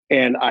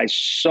And I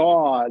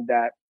saw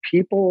that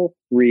people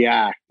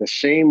react the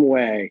same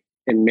way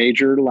in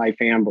major life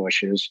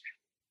ambushes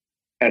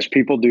as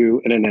people do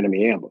in an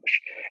enemy ambush.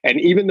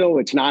 And even though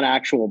it's not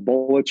actual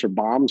bullets or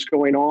bombs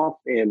going off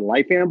in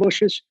life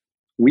ambushes,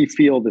 we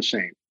feel the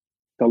same.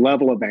 The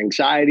level of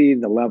anxiety,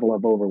 the level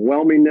of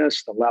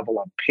overwhelmingness, the level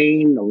of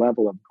pain, the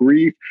level of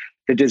grief,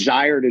 the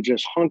desire to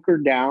just hunker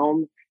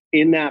down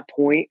in that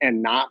point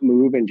and not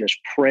move and just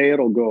pray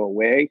it'll go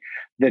away.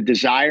 The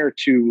desire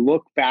to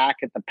look back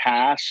at the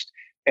past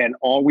and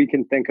all we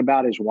can think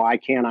about is why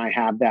can't I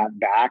have that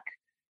back?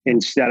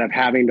 Instead of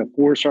having to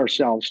force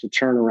ourselves to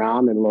turn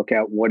around and look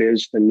at what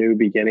is the new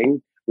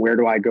beginning, where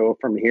do I go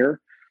from here?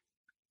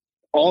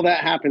 All that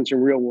happens in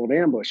real world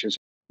ambushes.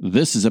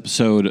 This is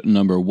episode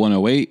number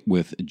 108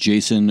 with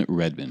Jason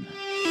Redman.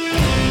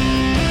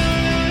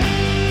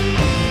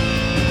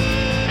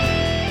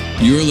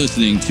 You're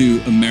listening to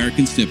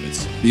American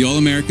Snippets, the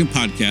all-American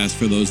podcast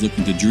for those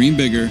looking to dream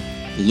bigger,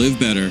 live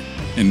better,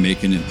 and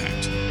make an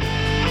impact.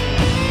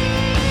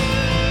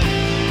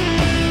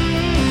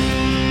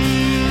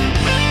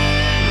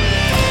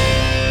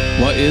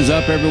 What is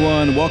up,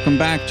 everyone? Welcome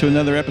back to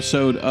another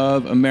episode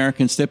of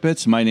American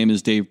Snippets. My name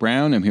is Dave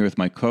Brown. I'm here with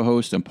my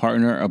co-host and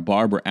partner,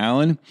 Barbara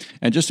Allen.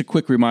 And just a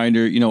quick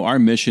reminder, our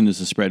mission is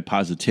to spread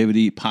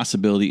positivity,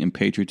 possibility, and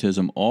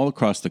patriotism all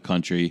across the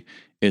country.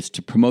 It's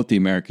to promote the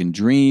American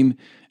dream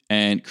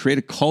and create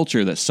a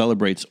culture that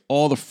celebrates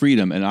all the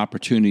freedom and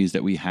opportunities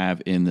that we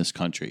have in this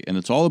country. And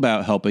it's all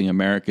about helping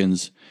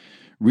Americans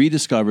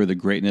rediscover the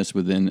greatness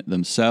within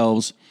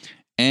themselves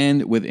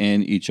and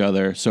within each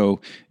other.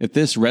 So if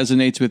this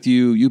resonates with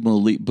you, you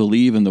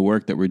believe in the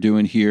work that we're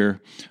doing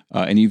here,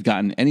 and you've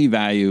gotten any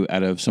value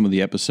out of some of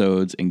the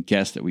episodes and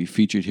guests that we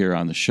featured here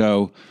on the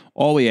show,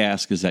 all we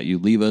ask is that you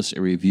leave us a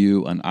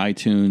review on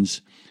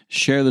iTunes,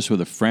 share this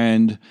with a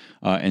friend,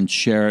 and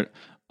share it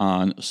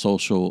on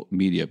social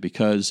media,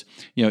 because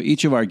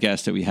each of our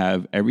guests that we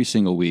have every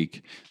single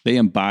week, they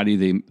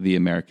embody the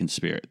American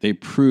spirit. They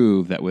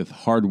prove that with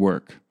hard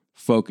work,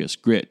 focus,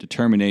 grit,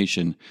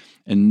 determination,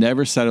 and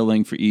never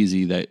settling for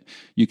easy, that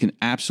you can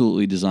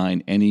absolutely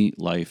design any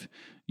life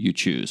you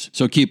choose.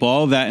 So keep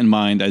all of that in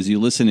mind as you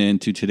listen in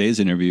to today's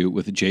interview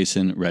with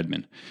Jason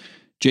Redman.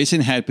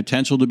 Jason had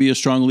potential to be a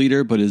strong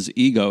leader, but his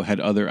ego had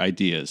other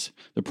ideas.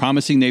 The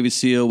promising Navy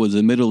SEAL was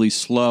admittedly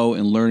slow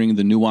in learning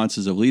the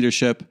nuances of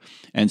leadership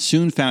and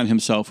soon found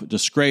himself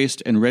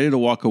disgraced and ready to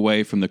walk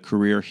away from the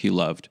career he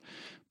loved.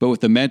 But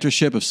with the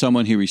mentorship of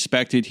someone he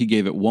respected, he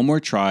gave it one more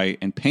try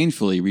and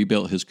painfully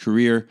rebuilt his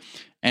career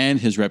and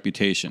his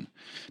reputation.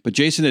 But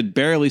Jason had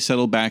barely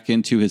settled back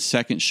into his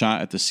second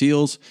shot at the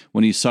SEALs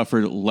when he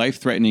suffered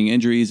life-threatening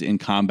injuries in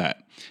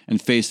combat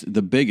and faced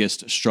the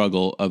biggest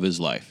struggle of his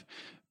life.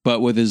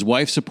 But with his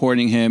wife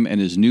supporting him and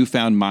his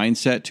newfound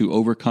mindset to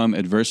overcome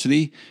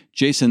adversity,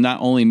 Jason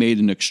not only made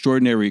an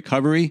extraordinary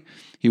recovery,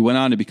 he went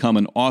on to become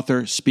an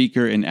author,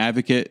 speaker, and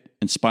advocate,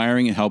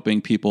 inspiring and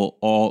helping people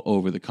all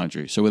over the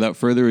country. So without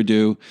further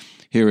ado,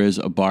 here is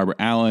Barbara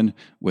Allen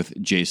with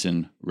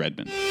Jason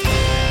Redman.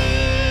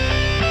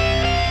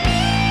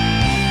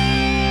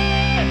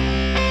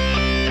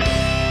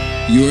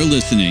 You're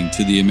listening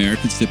to the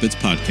American Snippets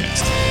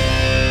podcast.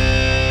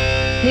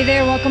 Hey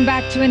there, welcome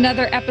back to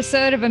another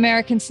episode of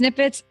American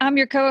Snippets. I'm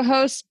your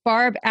co-host,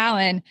 Barb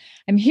Allen.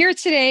 I'm here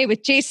today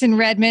with Jason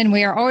Redman.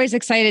 We are always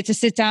excited to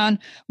sit down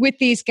with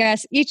these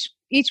guests.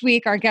 Each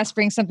week, our guest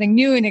brings something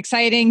new and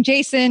exciting.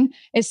 Jason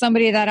is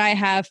somebody that I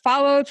have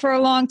followed for a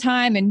long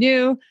time and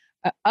knew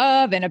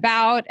of and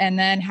about, and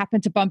then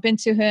happened to bump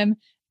into him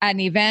at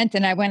an event.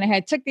 And I went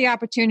ahead, took the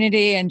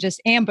opportunity and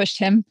just ambushed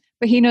him.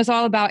 But he knows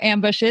all about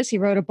ambushes. He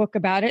wrote a book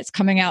about it. It's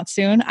coming out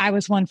soon. I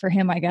was one for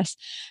him, I guess.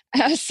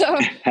 So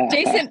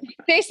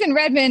Jason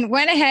Redman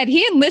went ahead.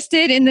 He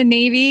enlisted in the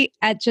Navy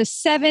at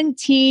just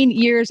 17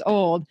 years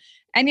old.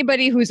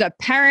 Anybody who's a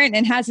parent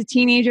and has a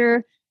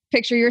teenager,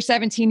 picture your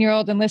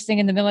 17-year-old enlisting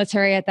in the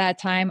military at that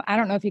time. I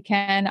don't know if you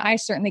can. I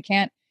certainly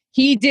can't.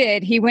 He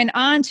did. He went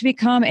on to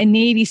become a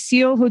Navy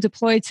SEAL who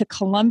deployed to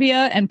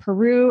Colombia and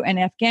Peru and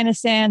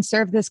Afghanistan,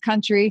 served this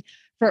country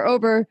for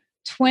over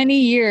 20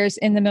 years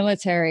in the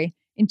military.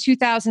 In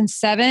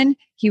 2007,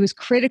 he was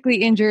critically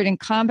injured in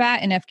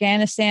combat in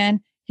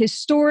Afghanistan. His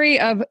story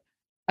of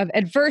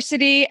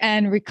adversity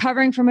and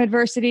recovering from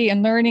adversity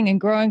and learning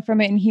and growing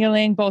from it and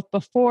healing both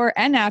before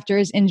and after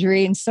his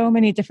injury in so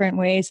many different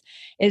ways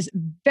is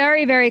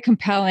very, very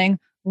compelling,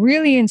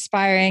 really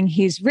inspiring.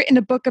 He's written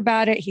a book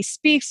about it. He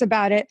speaks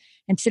about it.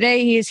 And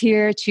today he is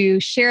here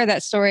to share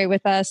that story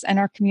with us and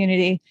our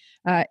community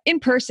in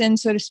person,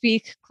 so to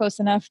speak, close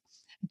enough.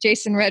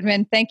 Jason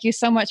Redman, thank you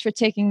so much for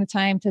taking the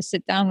time to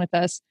sit down with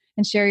us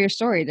and share your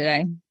story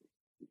today.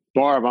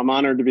 Barb, I'm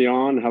honored to be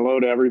on. Hello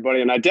to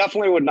everybody. And I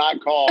definitely would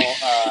not call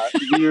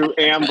you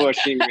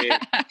ambushing me.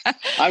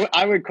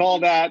 I would call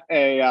that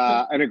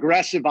an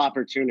aggressive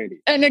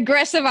opportunity. An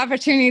aggressive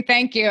opportunity.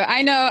 Thank you.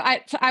 I know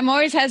I'm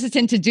always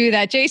hesitant to do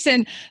that.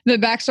 Jason, the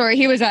backstory,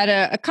 he was at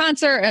a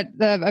concert at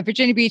the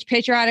Virginia Beach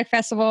Patriotic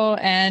Festival,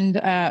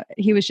 and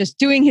he was just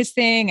doing his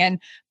thing and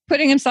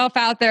putting himself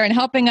out there and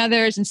helping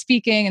others and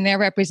speaking, and they're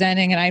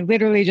representing. And I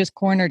literally just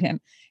cornered him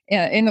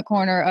in the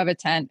corner of a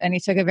tent, and he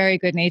took a very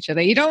good nature.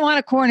 That you don't want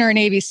to corner a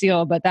Navy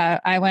SEAL, but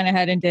that I went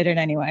ahead and did it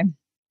anyway.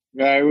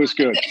 Yeah, it was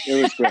good.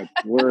 It was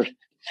good.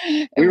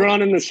 We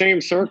run in the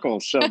same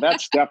circles, so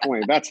that's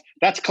definitely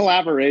that's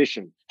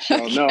collaboration.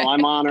 So no,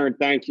 I'm honored.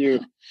 Thank you.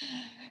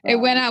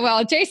 It went out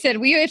well. Jason,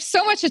 we have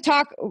so much to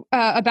talk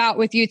about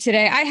with you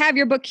today. I have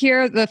your book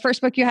here, the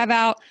first book you have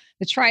out,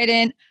 The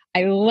Trident.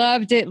 I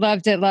loved it,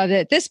 loved it, loved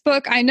it. This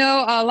book, I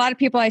know a lot of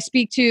people I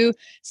speak to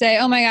say,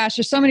 oh my gosh,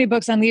 there's so many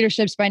books on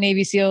leaderships by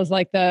Navy SEALs,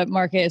 like the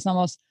market is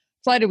almost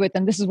flooded with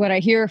them. This is what I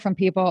hear from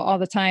people all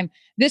the time.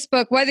 This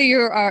book, whether you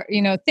are,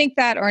 think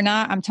that or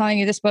not, I'm telling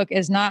you, this book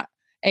is not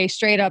a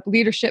straight up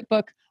leadership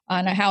book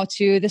on a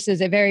how-to. This is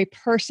a very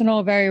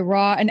personal, very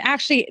raw, and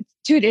actually,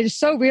 dude, it is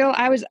so real.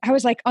 I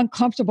was like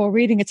uncomfortable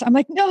reading it. So I'm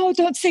like, no,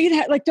 don't say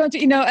that. Like, don't,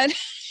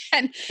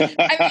 and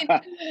I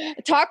mean,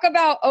 talk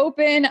about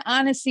open,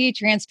 honesty,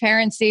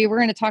 transparency. We're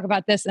going to talk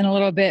about this in a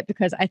little bit,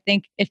 because I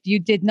think if you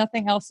did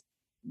nothing else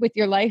with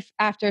your life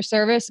after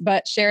service,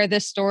 but share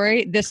this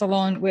story, this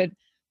alone would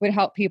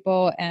help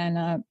people.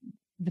 And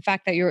the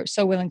fact that you're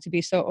so willing to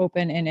be so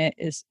open in it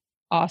is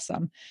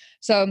awesome.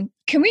 So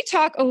can we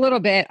talk a little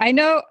bit? I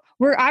know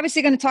we're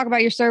obviously going to talk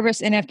about your service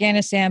in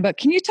Afghanistan, but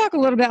can you talk a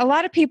little bit? A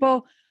lot of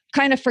people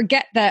kind of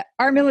forget that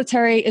our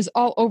military is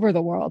all over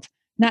the world,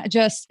 not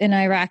just in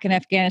Iraq and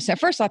Afghanistan.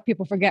 First off,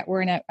 people forget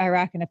we're in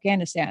Iraq and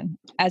Afghanistan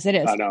as it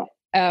is. I know.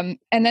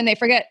 And then they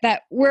forget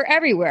that we're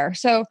everywhere.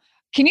 So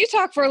can you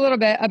talk for a little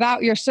bit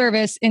about your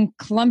service in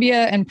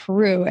Colombia and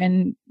Peru,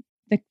 and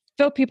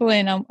fill people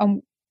in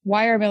on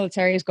why our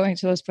military is going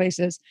to those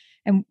places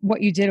and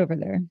what you did over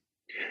there?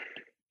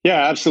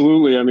 Yeah,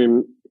 absolutely. I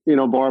mean,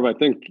 Barb, I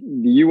think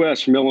the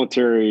U.S.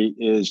 military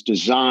is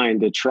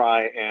designed to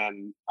try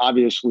and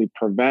obviously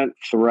prevent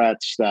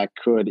threats that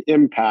could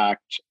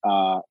impact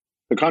the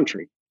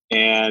country.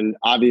 And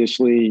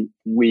obviously,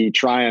 we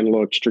try and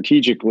look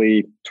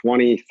strategically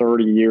 20,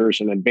 30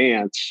 years in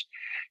advance.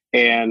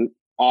 And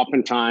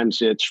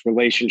oftentimes it's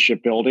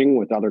relationship building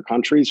with other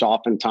countries.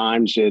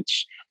 Oftentimes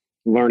it's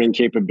learning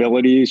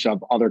capabilities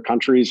of other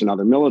countries and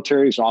other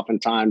militaries.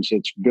 Oftentimes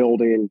it's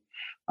building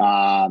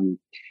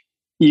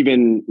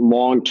even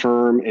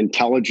long-term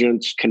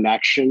intelligence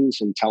connections,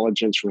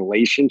 intelligence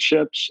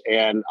relationships.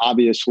 And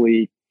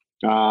obviously,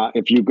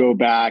 if you go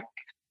back,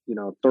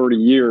 30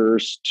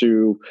 years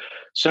to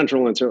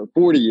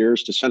 40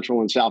 years to Central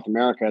and South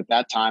America, at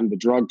that time, the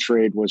drug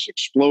trade was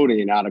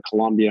exploding out of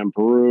Colombia and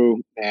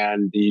Peru.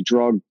 And the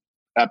drug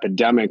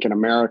epidemic in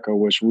America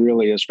was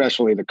really,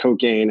 especially the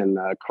cocaine and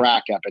the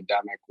crack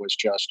epidemic, was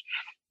just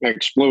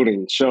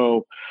exploding.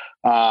 So,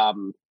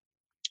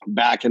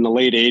 back in the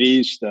late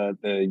 80s,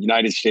 the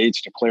United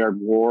States declared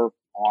war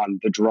on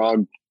the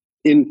drug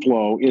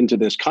inflow into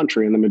this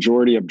country, and the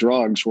majority of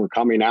drugs were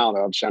coming out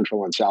of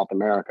Central and South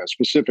America,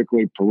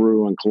 specifically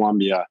Peru and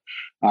Colombia.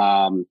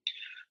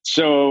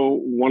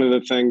 So one of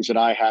the things that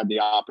I had the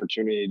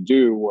opportunity to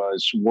do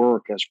was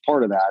work as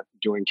part of that,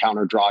 doing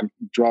counter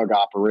drug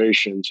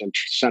operations in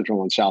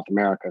Central and South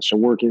America. So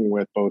working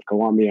with both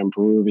Colombian and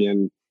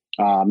Peruvian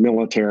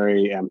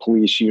military and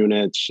police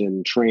units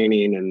and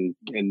training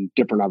and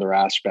different other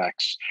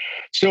aspects.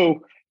 So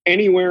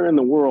anywhere in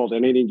the world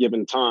at any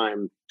given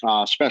time,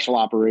 special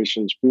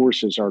operations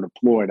forces are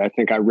deployed. I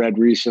think I read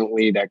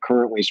recently that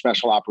currently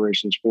special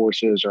operations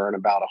forces are in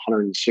about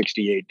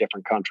 168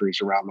 different countries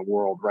around the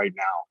world right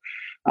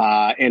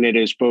now. And it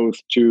is both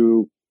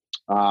to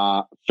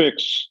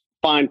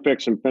find,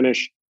 fix, and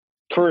finish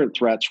current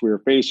threats we're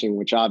facing,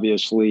 which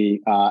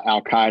obviously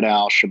Al-Qaeda,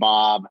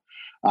 Al-Shabaab,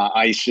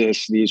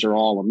 ISIS, these are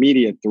all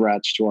immediate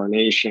threats to our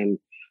nation.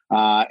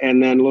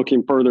 And then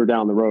looking further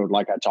down the road,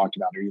 like I talked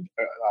about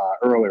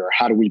earlier,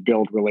 how do we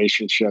build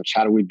relationships?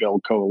 How do we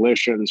build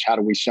coalitions? How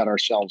do we set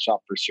ourselves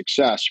up for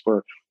success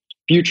for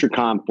future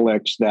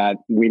conflicts that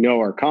we know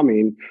are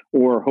coming,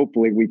 or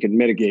hopefully we can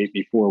mitigate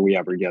before we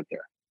ever get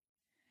there?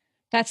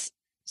 That's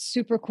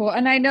super cool.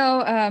 And I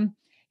know,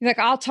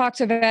 I'll talk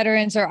to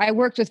veterans, or I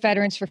worked with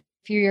veterans for a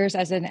few years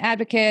as an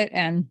advocate,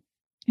 and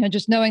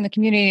just knowing the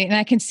community. And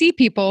I can see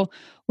people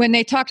when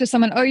they talk to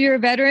someone, oh, you're a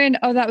veteran.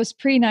 Oh, that was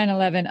pre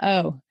 9/11.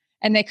 Oh,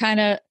 and they kind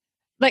of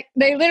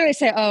they literally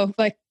say, oh,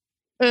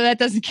 that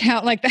doesn't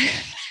count. Like that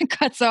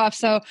cuts off.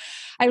 So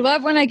I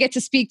love when I get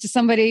to speak to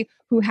somebody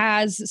who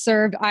has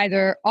served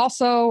either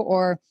also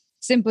or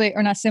simply,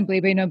 or not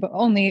simply, but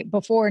only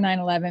before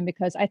 9/11,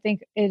 because I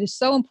think it is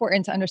so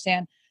important to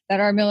understand that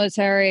our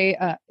military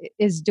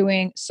is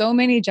doing so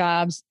many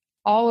jobs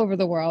all over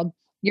the world.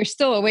 You're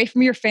still away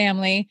from your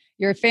family.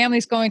 Your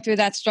family's going through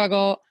that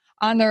struggle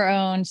on their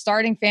own,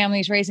 starting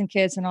families, raising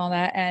kids and all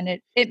that.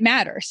 And it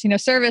matters.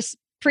 Service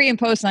pre and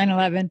post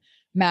 9/11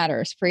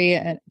 matters, pre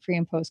and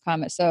post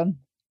comment. So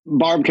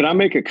Barb, can I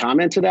make a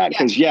comment to that?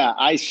 Because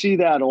I see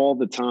that all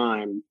the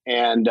time.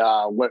 And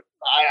what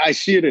I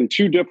see it in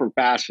two different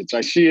facets.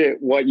 I see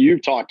it, what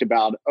you've talked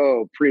about,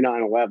 pre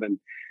 9/11.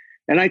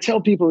 And I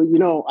tell people,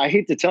 I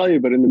hate to tell you,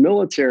 but in the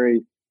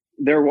military,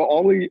 there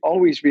will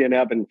always be an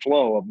ebb and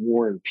flow of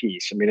war and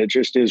peace. I mean, it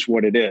just is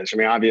what it is. I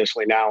mean,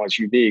 obviously now it's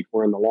unique.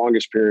 We're in the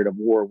longest period of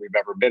war we've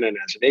ever been in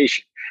as a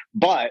nation.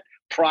 But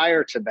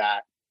prior to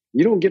that,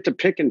 you don't get to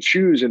pick and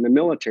choose in the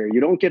military. You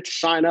don't get to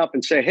sign up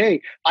and say,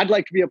 hey, I'd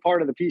like to be a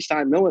part of the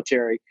peacetime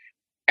military.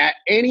 At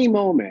any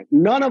moment,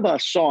 none of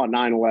us saw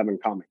 9/11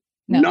 coming.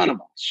 No. None of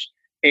us.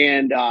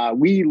 And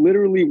we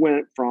literally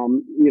went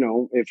from,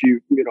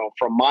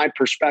 from my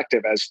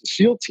perspective as the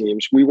SEAL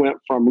teams, we went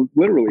from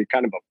literally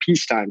kind of a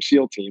peacetime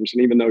SEAL teams.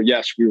 And even though,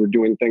 yes, we were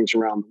doing things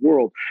around the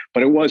world,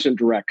 but it wasn't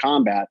direct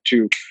combat,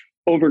 to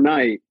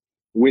overnight,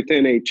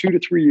 within a 2 to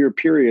 3 year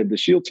period, the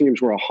SEAL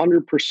teams were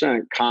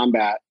 100%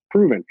 combat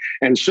proven.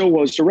 And so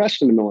was the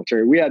rest of the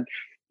military. We had,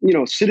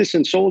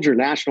 citizen soldier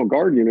National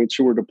Guard units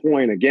who were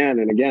deploying again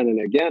and again and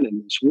again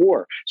in this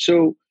war.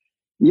 So,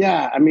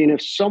 yeah, I mean,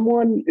 if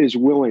someone is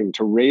willing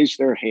to raise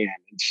their hand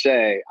and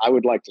say, I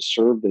would like to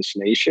serve this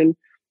nation,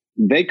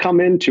 they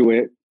come into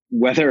it,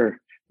 whether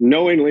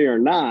knowingly or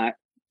not,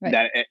 right,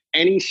 that at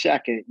any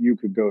second you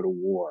could go to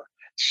war.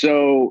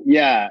 So,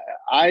 yeah,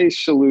 I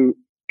salute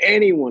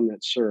anyone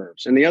that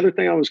serves. And the other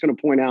thing I was going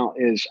to point out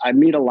is I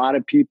meet a lot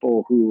of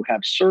people who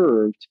have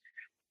served,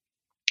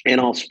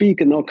 and I'll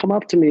speak and they'll come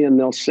up to me and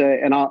they'll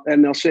say,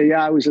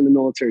 yeah, I was in the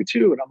military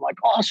too. And I'm like,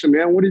 awesome,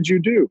 man, what did you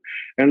do?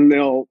 And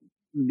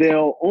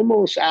they'll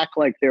almost act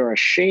like they're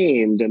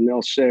ashamed, and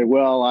they'll say,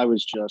 well, I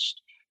was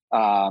just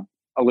a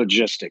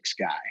logistics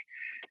guy.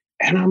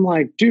 And I'm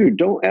like, dude,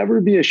 don't ever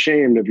be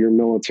ashamed of your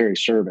military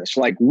service.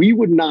 Like, we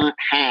would not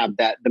have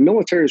that. The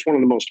military is one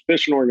of the most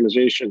efficient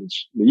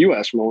organizations, the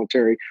U.S.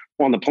 military,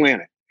 on the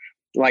planet.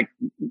 Like,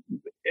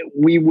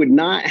 we would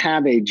not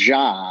have a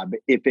job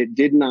if it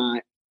did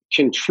not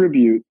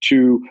contribute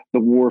to the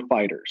war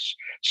fighters.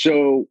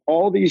 So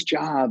all these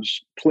jobs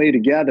play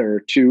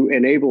together to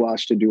enable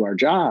us to do our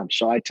job.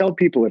 So I tell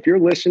people, if you're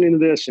listening to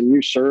this and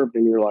you served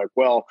and you're like,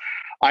 well,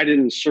 I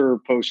didn't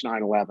serve post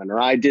 9/11, or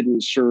I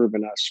didn't serve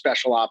in a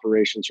special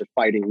operations or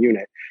fighting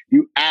unit,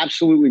 you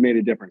absolutely made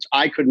a difference.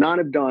 I could not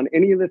have done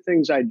any of the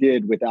things I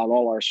did without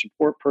all our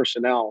support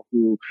personnel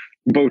who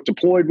both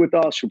deployed with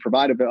us, who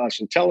provided us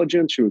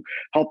intelligence, who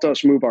helped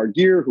us move our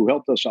gear, who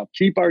helped us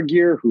upkeep our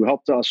gear, who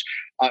helped us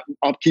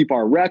upkeep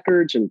our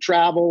records and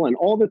travel and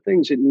all the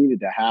things that needed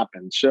to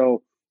happen.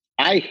 So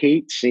I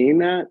hate seeing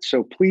that.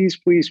 So please,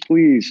 please,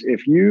 please,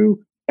 if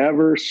you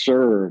ever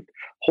served,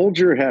 hold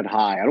your head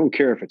high. I don't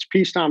care if it's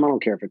peacetime. I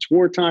don't care if it's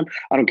wartime.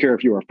 I don't care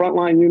if you're a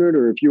frontline unit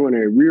or if you're in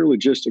a rear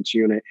logistics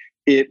unit.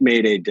 It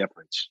made a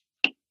difference.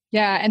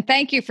 Yeah. And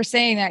thank you for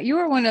saying that. You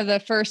were one of the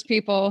first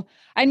people.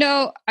 I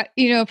know,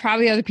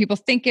 probably other people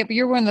think it, but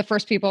you're one of the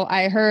first people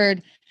I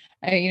heard.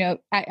 I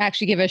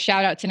actually give a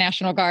shout out to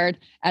National Guard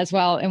as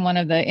well in one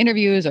of the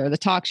interviews or the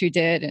talks you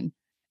did. And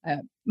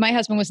my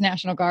husband was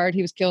National Guard.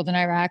 He was killed in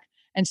Iraq.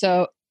 And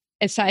so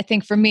I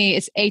think for me,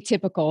 it's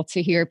atypical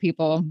to hear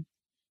people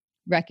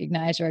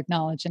recognize or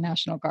acknowledge the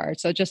National Guard.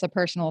 So just a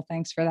personal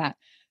thanks for that.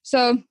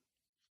 So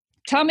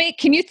tell me,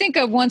 can you think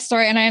of one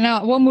story? And I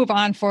know we'll move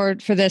on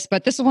forward for this,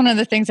 but this is one of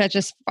the things that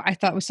I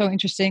thought was so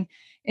interesting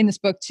in this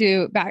book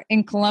too. Back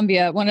in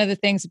Colombia, one of the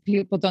things that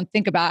people don't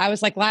think about, I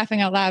was like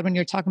laughing out loud when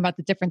you're talking about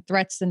the different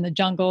threats in the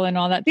jungle and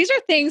all that. These are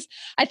things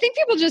I think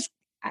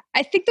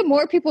I think the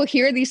more people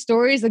hear these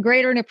stories, the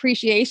greater an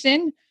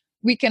appreciation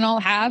we can all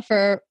have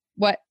for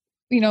what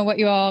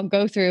you all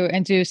go through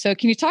and do. So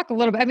can you talk a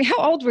little bit? I mean, how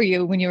old were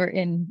you when you were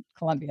in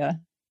Colombia?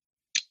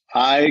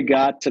 I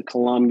got to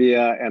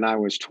Colombia and I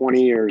was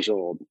 20 years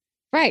old.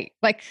 Right.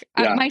 Like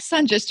my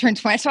son just turned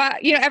 20. So,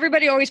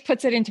 everybody always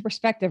puts it into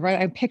perspective,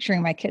 right? I'm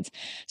picturing my kids.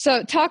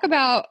 So talk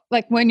about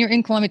like when you're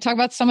in Colombia, talk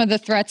about some of the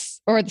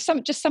threats or some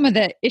of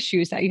the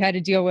issues that you had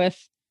to deal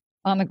with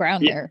on the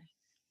ground there.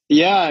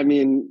 Yeah. I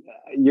mean,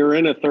 you're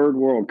in a third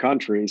world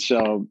country.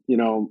 So,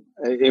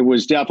 it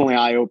was definitely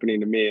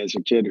eye-opening to me as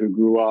a kid who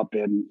grew up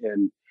in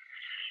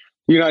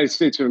the United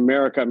States of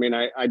America. I mean,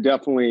 I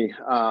definitely,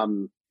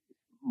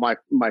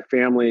 my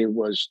family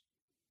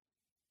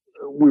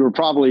we were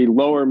probably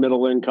lower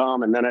middle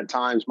income. And then at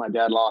times my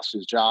dad lost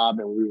his job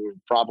and we were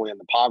probably in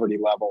the poverty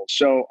level.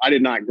 So I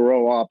did not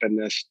grow up in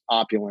this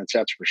opulence,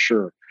 that's for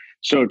sure.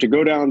 So to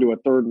go down to a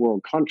third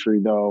world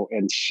country though,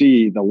 and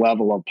see the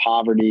level of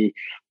poverty,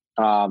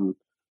 the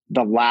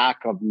lack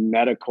of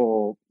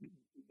medical,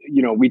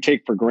 we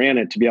take for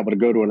granted to be able to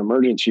go to an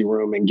emergency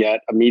room and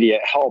get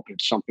immediate help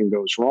if something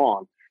goes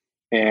wrong.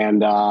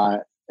 And,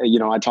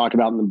 I talk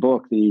about in the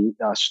book the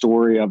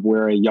story of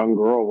where a young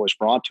girl was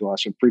brought to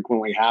us. It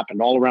frequently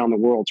happened all around the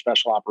world.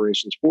 Special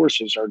operations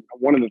forces are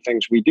one of the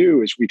things we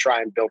do is we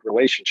try and build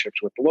relationships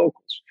with the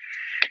locals.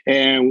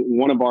 And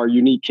one of our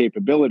unique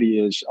capability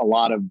is a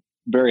lot of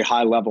very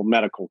high level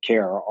medical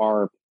care.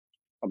 Our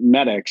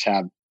medics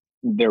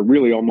they're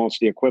really almost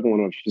the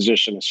equivalent of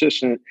physician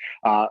assistant.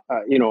 A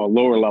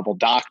lower level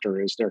doctor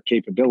is their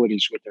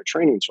capabilities with their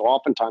training. So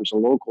oftentimes the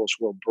locals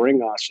will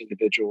bring us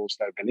individuals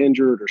that have been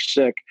injured or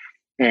sick,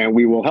 and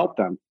we will help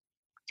them.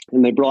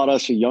 And they brought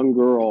us a young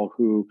girl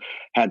who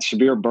had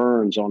severe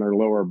burns on her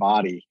lower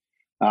body.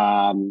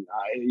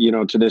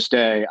 To this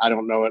day, I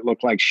don't know. It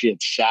looked like she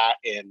had sat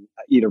in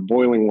either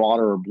boiling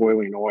water or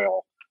boiling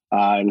oil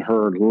in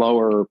her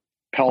lower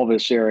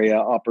pelvis area,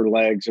 upper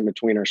legs, in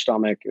between her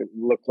stomach. It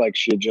looked like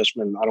she had just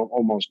been,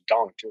 almost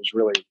dunked. It was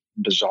really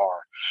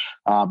bizarre.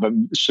 But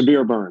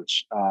severe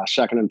burns,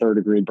 second and third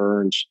degree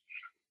burns.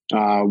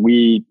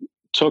 We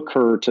took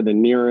her to the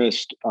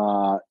nearest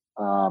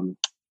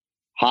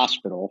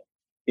hospital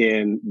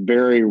in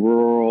very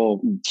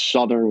rural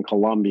southern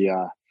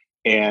Colombia.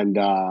 And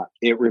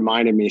it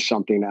reminded me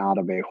something out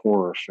of a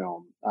horror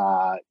film,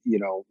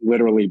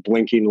 literally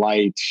blinking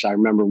lights. I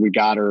remember we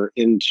got her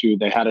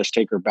they had us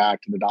take her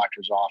back to the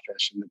doctor's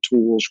office, and the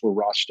tools were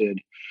rusted.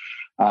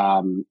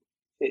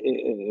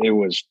 It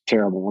was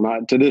terrible.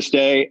 And to this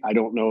day, I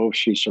don't know if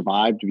she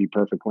survived, to be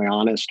perfectly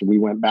honest. We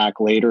went back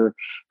later.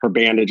 Her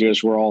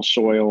bandages were all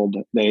soiled.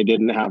 They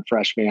didn't have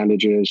fresh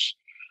bandages.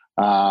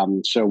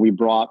 So we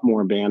brought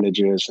more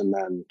bandages, and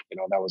then,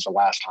 that was the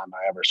last time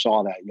I ever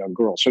saw that young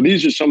girl. So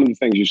these are some of the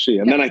things you see.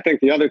 And then I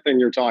think the other thing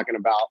you're talking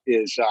about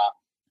is,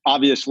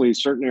 obviously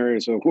certain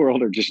areas of the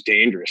world are just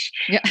dangerous.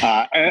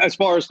 As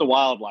far as the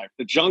wildlife,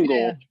 the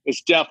jungle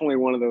is definitely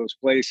one of those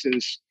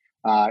places.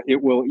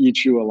 It will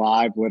eat you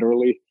alive,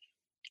 literally.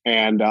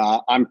 And,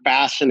 I'm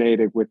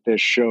fascinated with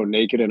this show,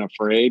 Naked and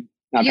Afraid.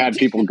 I've had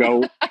people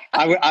go,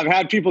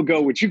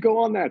 would you go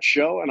on that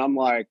show? And I'm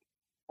like,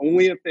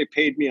 only if they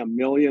paid me $1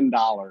 million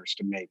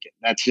to make it.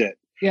 That's it.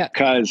 Yeah.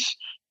 Because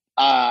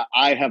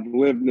I have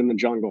lived in the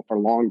jungle for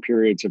long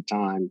periods of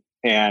time.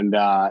 And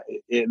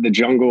the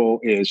jungle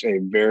is a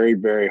very,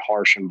 very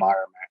harsh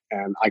environment.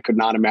 And I could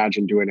not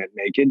imagine doing it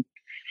naked,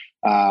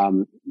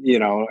 and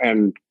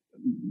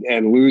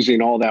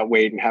losing all that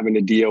weight and having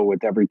to deal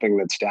with everything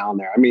that's down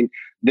there. I mean,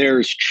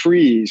 there's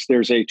trees.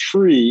 There's a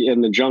tree in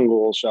the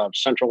jungles of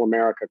Central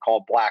America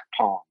called black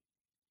palm.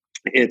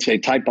 It's a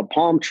type of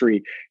palm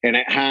tree, and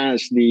it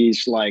has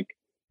these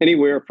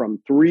anywhere from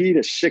 3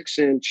 to 6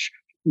 inch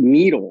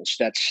needles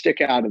that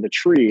stick out of the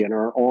tree and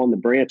are on the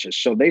branches.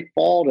 So they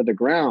fall to the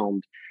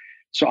ground.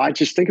 So I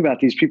just think about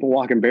these people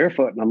walking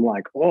barefoot, and I'm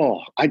like, oh,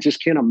 I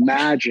just can't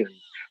imagine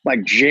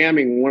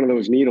jamming one of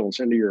those needles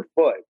into your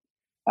foot.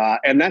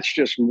 And that's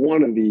just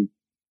one of the,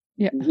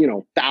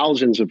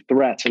 thousands of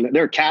threats. And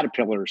there are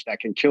caterpillars that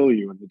can kill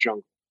you in the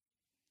jungle.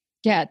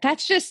 Yeah,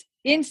 that's just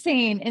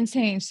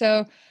insane.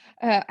 So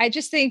I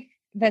just think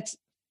that's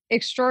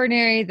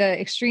extraordinary, the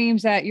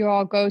extremes that you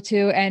all go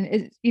to.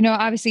 And,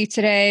 obviously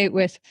today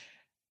with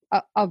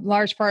a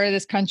large part of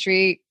this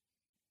country,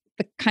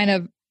 the kind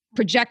of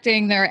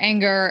projecting their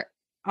anger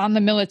on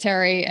the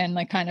military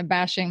and kind of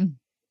bashing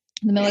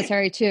the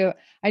military too.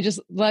 I just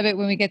love it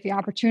when we get the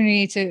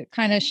opportunity to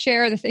kind of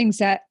share the things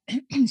that,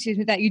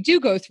 that you do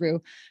go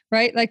through,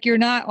 right? You're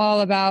not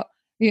all about,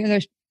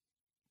 there's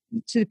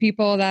to the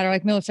people that are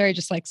military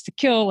just likes to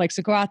kill, likes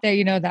to go out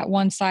there, that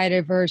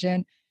one-sided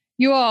version.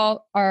 You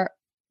all are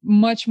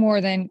much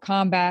more than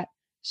combat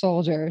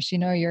soldiers.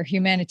 You're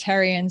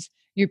humanitarians,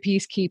 you're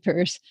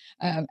peacekeepers.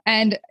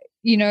 And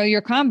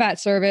your combat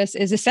service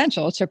is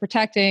essential to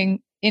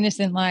protecting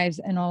innocent lives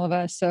and all of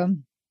us. So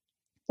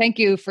thank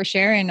you for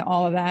sharing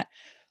all of that.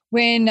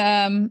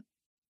 When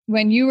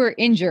you were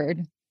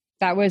injured,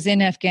 that was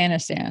in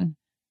Afghanistan.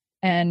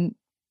 And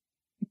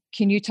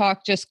can you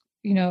talk just,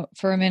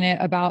 for a minute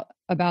about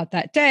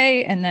that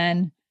day, and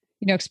then,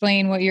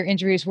 explain what your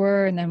injuries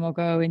were, and then we'll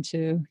go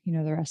into,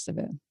 the rest of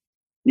it.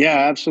 Yeah,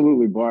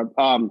 absolutely, Barb.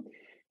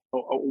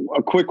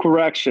 A quick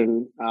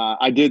correction.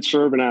 I did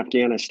serve in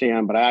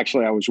Afghanistan, but I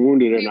was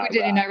wounded in Iraq.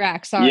 In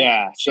Iraq, sorry.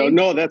 Yeah. So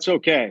no, that's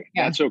okay.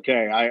 Yeah. That's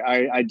okay.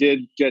 I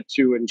did get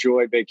to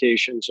enjoy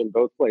vacations in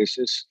both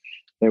places.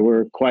 They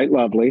were quite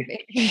lovely.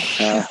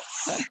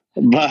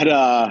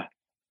 But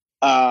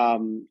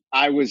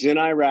I was in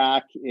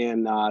Iraq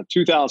in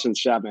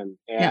 2007,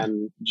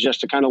 and just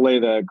to kind of lay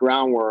the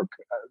groundwork,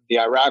 the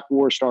Iraq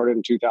War started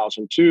in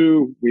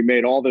 2002. We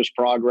made all this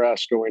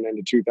progress going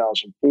into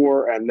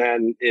 2004, and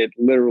then it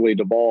literally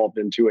devolved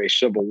into a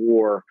civil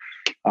war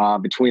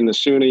between the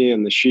Sunni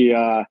and the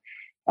Shia,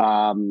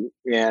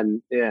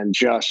 and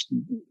just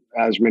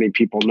as many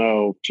people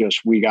know,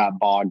 we got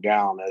bogged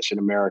down as an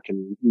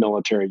American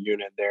military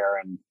unit there,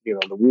 and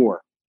the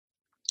war.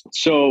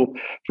 So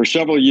for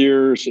several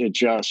years, it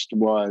just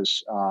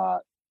was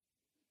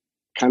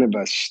kind of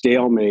a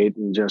stalemate,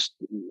 and just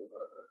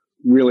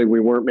really we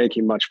weren't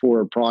making much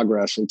forward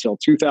progress until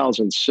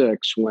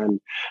 2006, when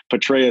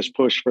Petraeus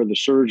pushed for the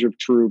surge of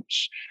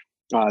troops,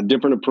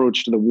 different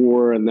approach to the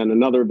war. And then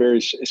another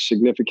very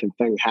significant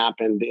thing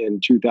happened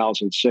in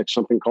 2006,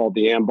 something called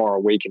the Anbar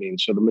Awakening.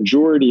 So the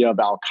majority of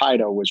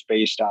Al-Qaeda was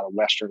based out of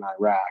Western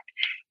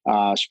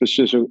Iraq,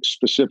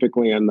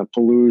 specifically in the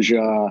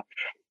Fallujah,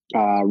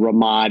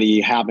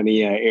 Ramadi,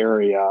 Habaniya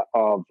area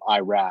of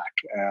Iraq.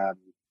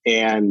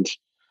 And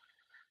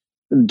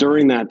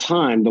during that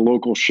time, the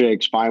local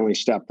sheikhs finally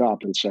stepped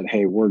up and said,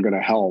 hey, we're going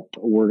to help.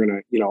 We're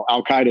going to,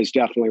 Al-Qaeda is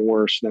definitely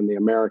worse than the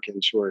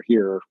Americans who are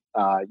here.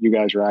 You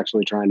guys are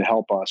actually trying to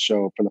help us.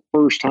 So for the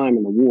first time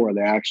in the war,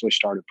 they actually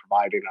started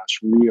providing us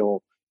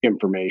real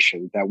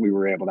information that we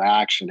were able to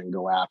action and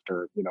go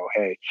after.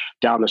 Hey,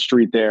 down the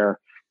street there,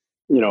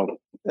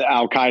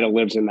 Al Qaeda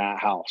lives in that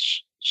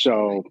house.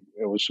 So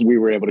we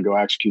were able to go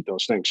execute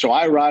those things. So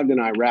I arrived in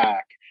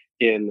Iraq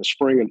in the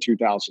spring of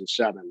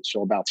 2007.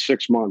 So about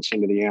 6 months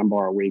into the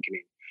Anbar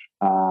awakening.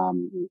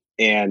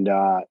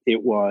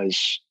 It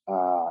was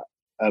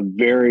a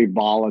very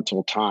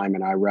volatile time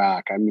in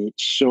Iraq. I meet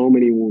so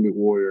many wounded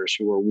warriors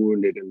who were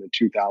wounded in the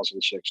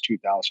 2006,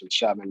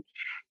 2007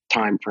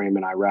 timeframe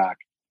in Iraq.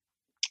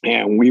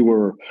 And we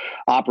were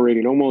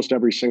operating almost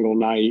every single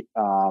night,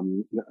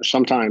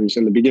 sometimes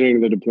in the beginning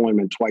of the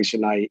deployment, twice a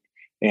night,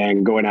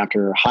 and going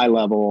after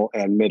high-level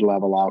and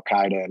mid-level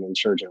Al-Qaeda and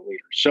insurgent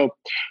leaders. So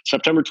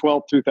September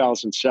 12th,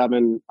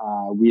 2007,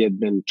 we had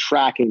been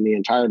tracking the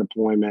entire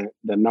deployment,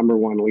 the number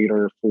one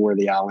leader for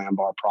the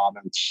Al-Anbar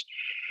province,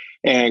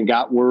 and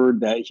got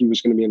word that he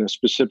was going to be in a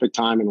specific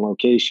time and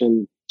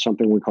location,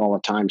 something we call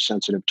a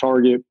time-sensitive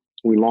target.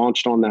 We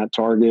launched on that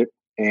target,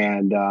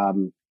 and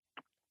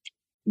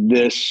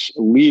this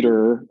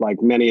leader,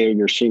 like many of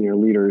your senior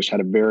leaders, had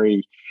a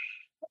very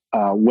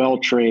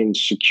well-trained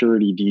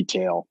security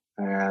detail.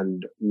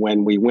 And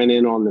when we went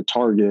in on the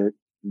target,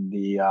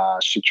 the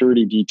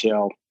security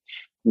detail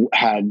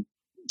had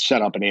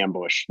set up an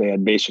ambush. They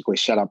had basically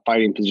set up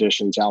fighting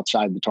positions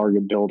outside the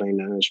target building.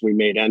 And as we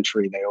made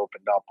entry, they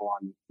opened up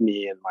on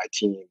me and my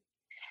team.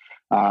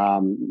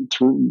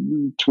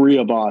 Three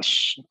of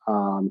us,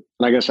 and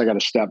I guess I got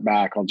to step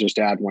back. I'll just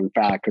add one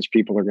fact because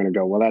people are going to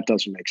go, well, that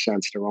doesn't make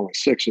sense. There were only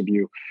 6 of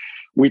you.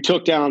 We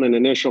took down an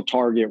initial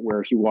target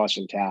where he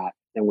wasn't at,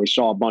 and we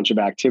saw a bunch of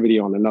activity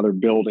on another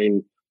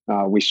building.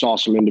 We saw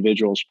some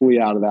individuals flee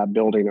out of that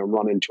building and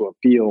run into a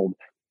field.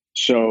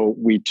 So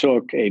we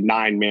took a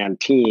 9-man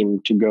team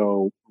to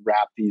go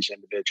wrap these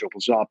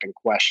individuals up and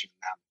question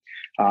them.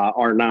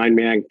 Our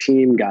 9-man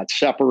team got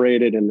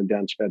separated in the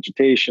dense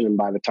vegetation. And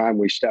by the time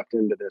we stepped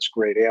into this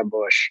great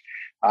ambush,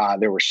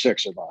 there were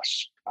 6 of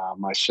us,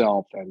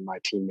 myself and my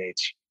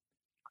teammates.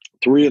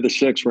 3 of the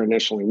 6 were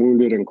initially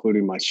wounded,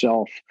 including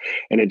myself.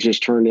 And it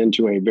just turned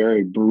into a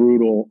very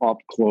brutal,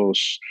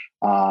 up-close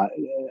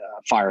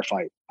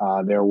firefight.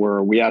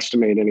 We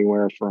estimate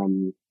anywhere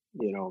from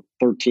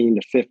 13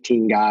 to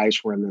 15 guys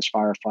were in this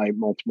firefight,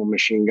 multiple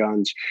machine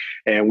guns,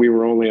 and we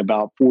were only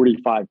about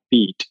 45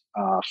 feet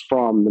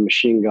from the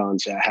machine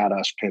guns that had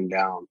us pinned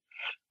down.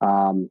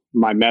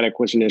 My medic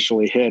was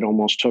initially hit,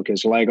 almost took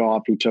his leg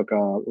off. He took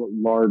a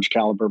large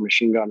caliber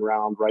machine gun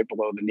round right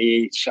below the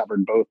knee,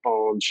 severed both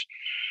bones.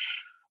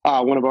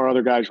 One of our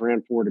other guys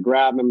ran forward to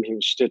grab him. He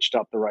was stitched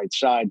up the right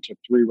side, took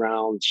 3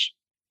 rounds.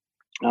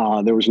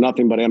 There was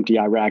nothing but empty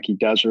Iraqi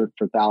desert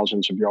for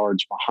thousands of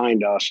yards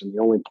behind us. And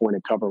the only point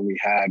of cover we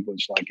had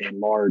was like a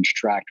large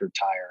tractor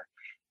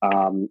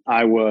tire.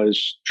 I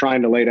was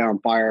trying to lay down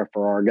fire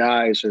for our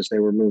guys as they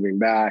were moving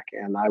back,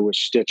 and I was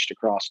stitched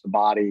across the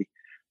body.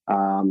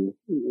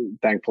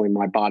 Thankfully,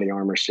 my body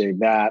armor saved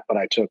that, but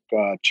I took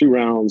 2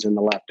 rounds in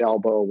the left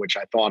elbow, which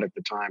I thought at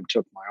the time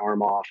took my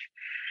arm off.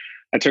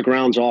 I took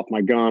rounds off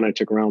my gun. I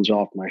took rounds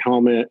off my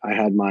helmet. I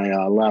had my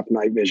left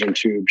night vision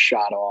tube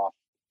shot off.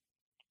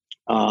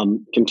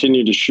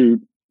 Continued to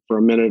shoot for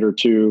a minute or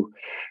two,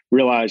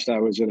 realized I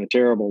was in a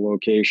terrible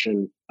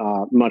location,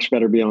 much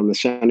better be on the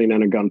sending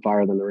end of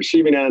gunfire than the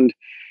receiving end.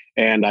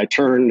 And I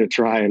turned to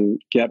try and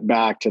get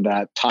back to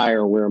that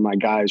tire where my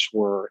guys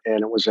were.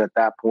 And it was at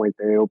that point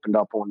they opened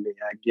up on me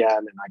again,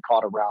 and I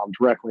caught a round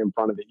directly in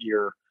front of the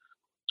ear.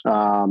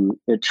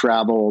 It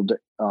traveled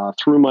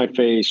through my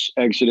face,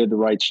 exited the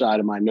right side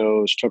of my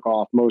nose, took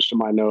off most of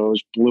my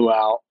nose, blew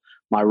out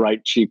my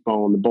right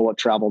cheekbone. The bullet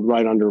traveled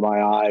right under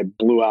my eye,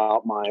 blew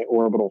out my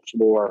orbital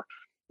floor.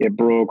 It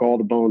broke all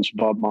the bones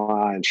above my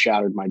eye and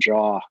shattered my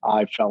jaw.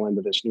 I fell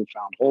into this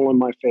newfound hole in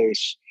my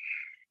face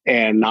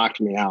and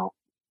knocked me out.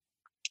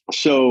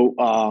 So,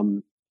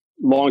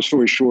 long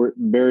story short,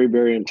 very,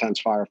 very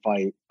intense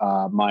firefight.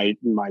 My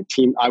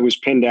team, I was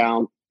pinned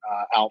down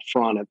out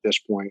front at this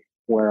point,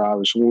 where I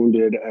was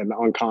wounded and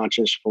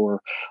unconscious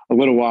for a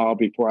little while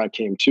before I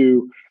came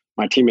to.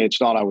 My teammates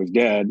thought I was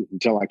dead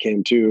until I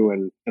came to,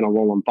 and in a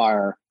lull in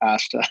fire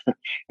asked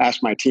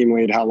my team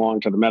lead how long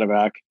to the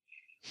medevac.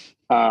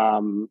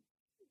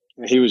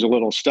 He was a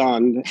little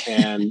stunned,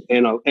 and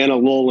in a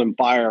lull in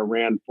fire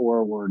ran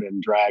forward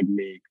and dragged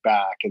me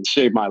back and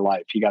saved my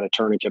life. He got a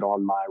tourniquet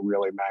on my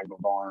really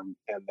mangled arm,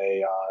 and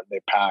they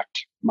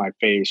packed my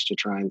face to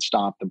try and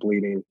stop the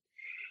bleeding.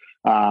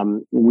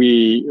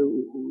 We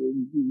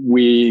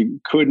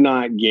could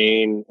not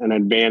gain an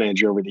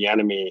advantage over the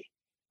enemy.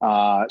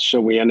 So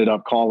we ended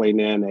up calling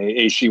in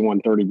a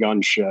AC-130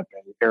 gunship,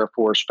 an Air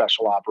Force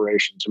Special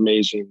Operations,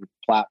 amazing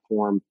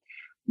platform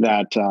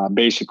that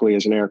basically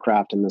is an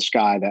aircraft in the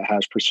sky that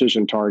has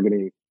precision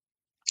targeting.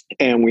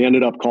 And we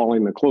ended up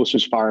calling the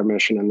closest fire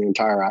mission in the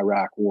entire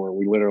Iraq war.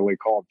 We literally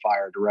called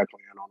fire directly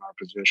in on our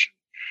position.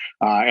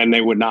 And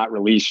they would not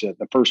release it.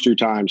 The first 2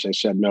 times they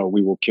said, no,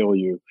 we will kill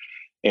you.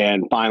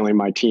 And finally,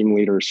 my team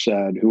leader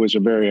said, who was a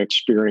very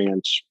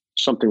experienced,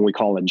 something we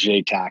call a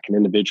JTAC, an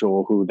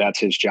individual who that's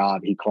his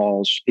job. He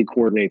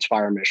coordinates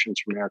fire missions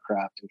from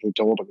aircraft. And he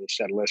told him, he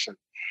said, listen,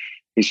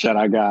 He said,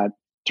 I got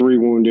 3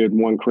 wounded,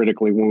 1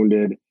 critically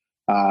wounded.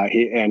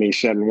 He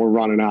said, and we're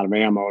running out of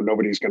ammo.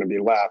 Nobody's going to be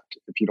left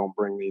if you don't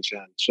bring these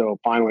in. So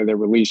finally, they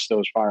released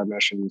those fire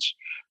missions.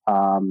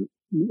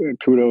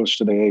 Kudos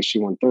to the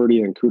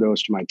AC-130 and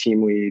kudos to my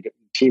team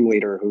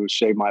leader who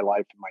saved my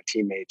life and my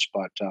teammates.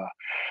 But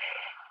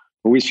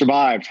we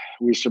survived.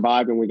 We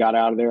survived and we got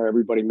out of there.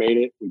 Everybody made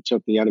it. We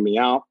took the enemy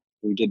out.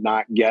 We did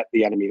not get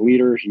the enemy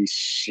leader. He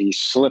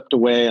slipped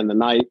away in the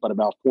night, but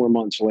about 4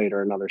 months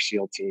later, another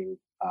SEAL team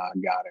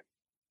got him.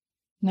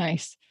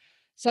 Nice.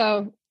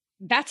 So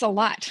that's a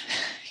lot.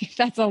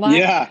 That's a lot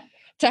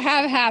to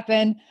have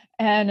happen.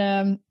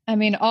 And I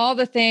mean, all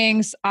the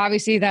things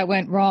obviously that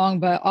went wrong,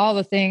 but all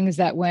the things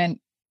that went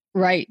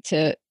right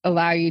to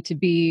allow you to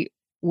be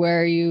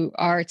where you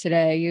are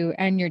today, you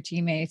and your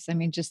teammates. I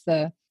mean, just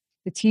the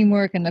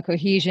teamwork and the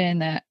cohesion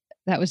that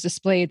was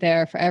displayed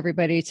there for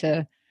everybody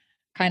to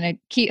kind of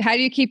keep. How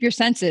do you keep your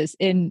senses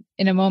in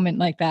a moment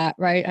like that?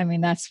 Right. I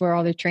mean, that's where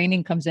all the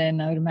training comes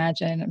in, I would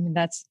imagine. I mean,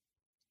 that's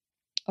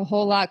a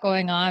whole lot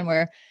going on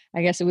where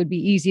I guess it would be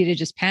easy to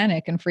just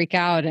panic and freak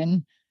out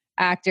and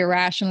act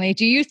irrationally.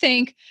 Do you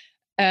think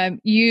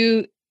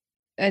you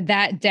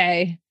that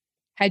day,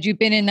 had you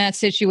been in that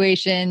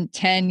situation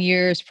 10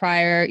 years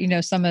prior,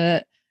 some of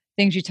the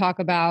things you talk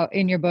about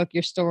in your book,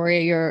 your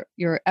story,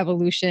 your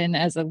evolution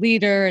as a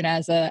leader and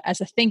as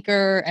a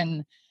thinker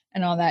and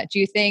all that, do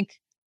you think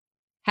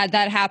had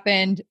that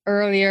happened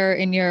earlier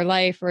in your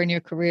life or in your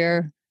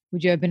career,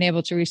 would you have been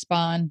able to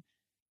respond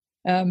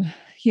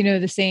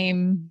the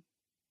same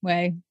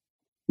way?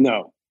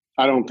 No,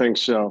 I don't think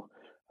so.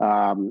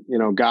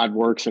 God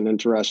works in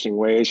interesting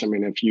ways. I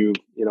mean, if you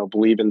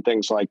believe in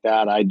things like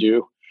that, I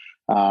do.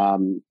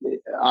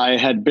 I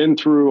had been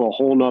through a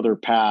whole nother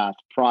path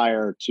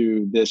prior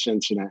to this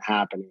incident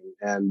happening.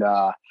 And,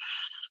 I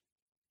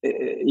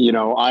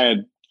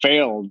had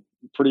failed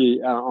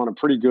on a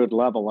pretty good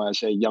level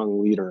as a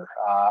young leader.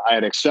 I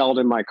had excelled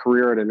in my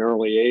career at an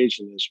early age,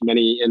 and there's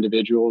many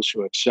individuals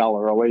who excel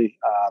early.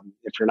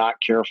 If you're not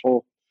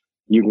careful,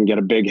 you can get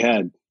a big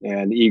head,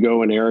 and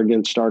ego and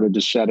arrogance started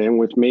to set in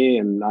with me.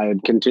 And I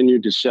had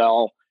continued to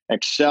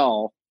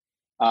excel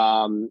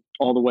all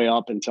the way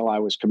up until I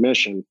was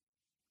commissioned.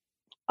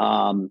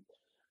 And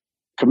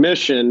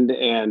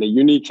a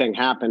unique thing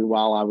happened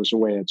while I was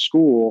away at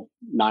school.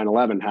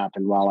 9/11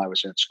 happened while I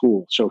was at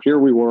school. So here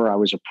we were, I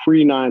was a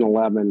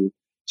pre-9/11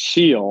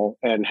 SEAL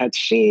and had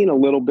seen a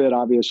little bit,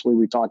 obviously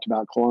we talked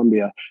about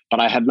Colombia, but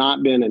I had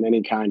not been in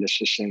any kind of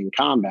sustained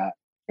combat.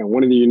 And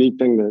one of the unique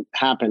things that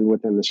happened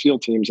within the SEAL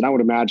teams, and I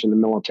would imagine the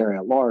military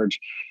at large,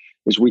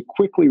 is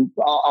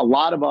a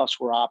lot of us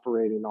were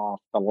operating off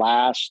the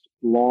last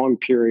long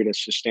period of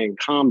sustained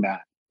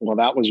combat. Well,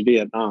 that was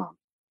Vietnam.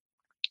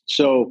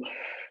 So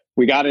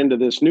we got into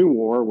this new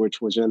war,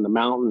 which was in the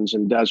mountains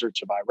and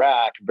deserts of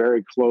Iraq,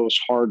 very close,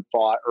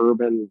 hard-fought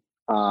urban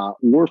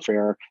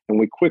warfare. And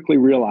we quickly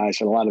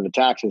realized that a lot of the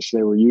tactics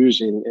they were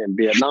using in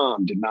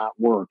Vietnam did not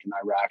work in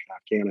Iraq and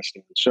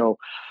Afghanistan. So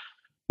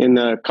in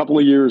the couple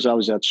of years I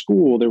was at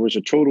school, there was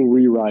a total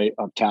rewrite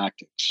of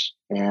tactics.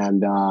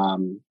 And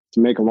to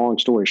make a long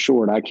story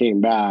short, I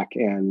came back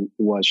and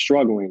was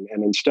struggling.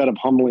 And instead of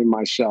humbling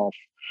myself,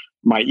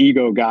 my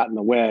ego got in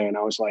the way. And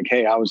I was like,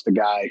 hey, I was the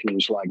guy who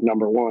was like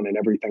number one in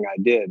everything I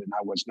did. And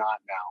I was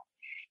not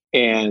now.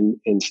 And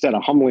instead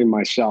of humbling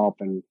myself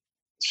and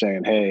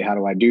saying, hey, how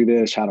do I do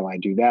this? How do I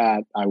do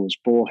that? I was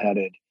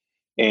bullheaded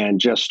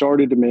and just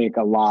started to make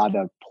a lot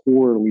of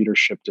poor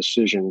leadership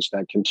decisions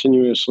that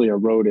continuously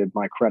eroded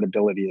my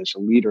credibility as a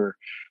leader,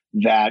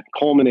 that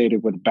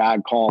culminated with a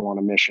bad call on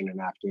a mission in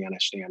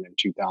Afghanistan in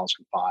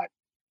 2005.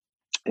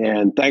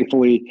 And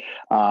thankfully,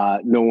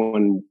 no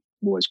one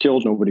was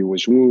killed, nobody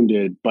was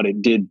wounded, but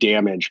it did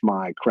damage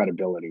my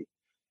credibility.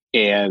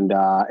 And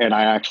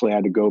I actually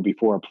had to go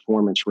before a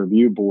performance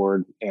review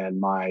board, and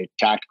my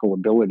tactical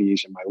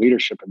abilities and my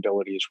leadership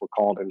abilities were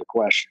called into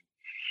question.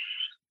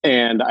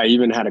 And I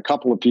even had a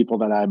couple of people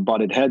that I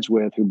butted heads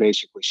with who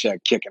basically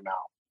said, kick him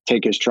out,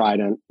 take his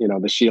trident,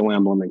 the SEAL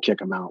emblem, and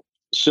kick him out.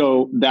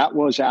 So that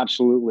was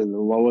absolutely the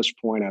lowest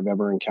point I've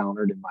ever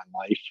encountered in my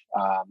life.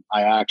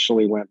 I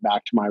actually went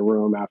back to my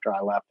room after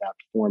I left that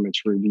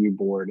performance review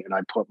board, and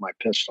I put my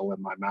pistol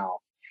in my mouth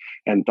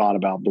and thought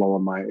about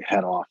blowing my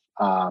head off.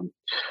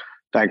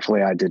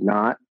 Thankfully, I did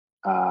not,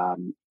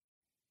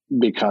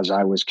 because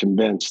I was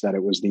convinced that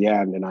it was the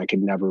end and I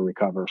could never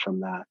recover from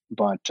that.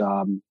 But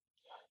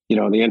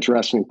the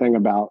interesting thing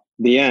about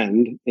the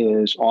end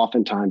is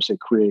oftentimes it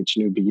creates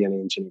new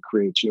beginnings and it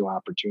creates new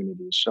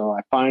opportunities. So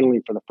I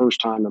finally, for the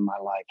first time in my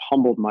life,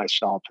 humbled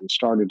myself and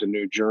started a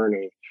new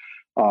journey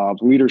of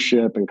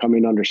leadership and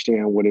coming to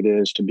understand what it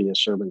is to be a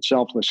servant,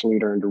 selfless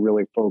leader, and to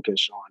really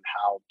focus on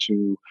how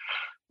to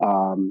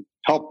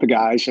help the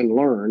guys and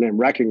learn and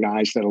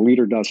recognize that a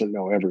leader doesn't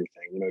know everything.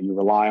 You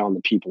rely on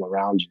the people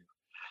around you.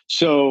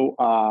 So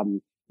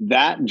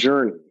that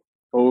journey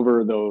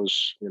over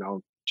those,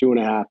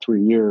 2.5,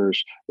 3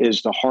 years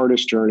is the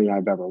hardest journey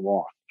I've ever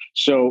walked.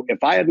 So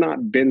if I had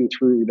not been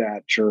through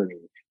that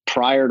journey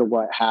prior to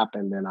what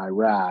happened in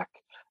Iraq,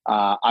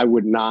 I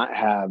would not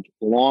have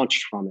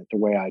launched from it the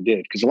way I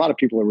did. Because a lot of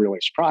people are really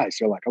surprised.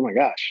 They're like, oh my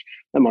gosh,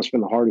 that must have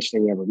been the hardest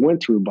thing you ever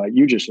went through. But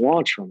you just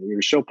launched from it. You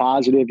were so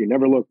positive. You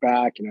never looked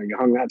back. You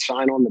hung that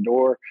sign on the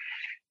door.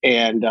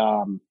 And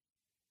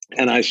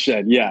I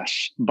said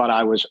yes, but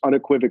I was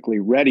unequivocally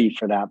ready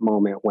for that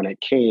moment when it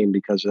came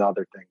because of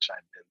other things I'd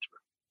been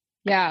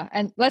through. Yeah.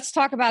 And let's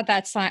talk about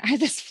that sign. I have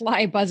this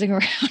fly buzzing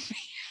around me.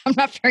 I'm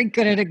not very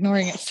good at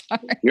ignoring it.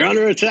 Sorry. You're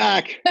under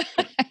attack.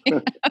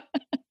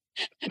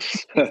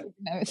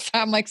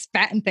 I'm like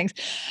spatting things.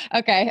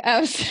 Okay.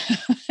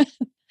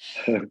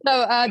 So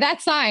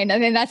that sign, I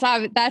mean,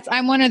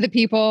 I'm one of the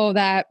people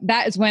that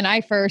is when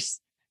I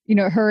first,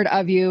 heard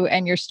of you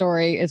and your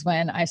story is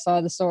when I saw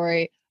the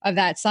story of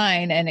that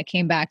sign and it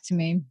came back to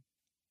me,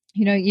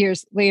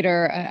 years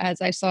later,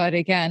 as I saw it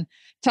again.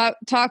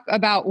 Talk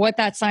about what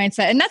that sign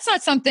said. And that's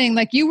not something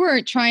like you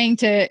weren't trying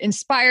to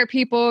inspire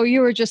people. You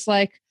were just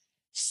like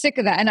sick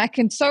of that. And I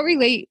can so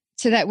relate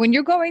to that when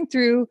you're going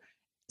through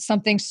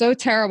something so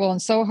terrible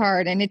and so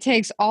hard, and it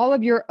takes all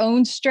of your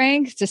own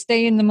strength to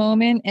stay in the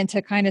moment and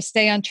to kind of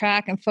stay on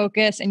track and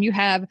focus. And you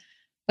have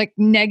like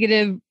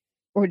negative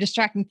or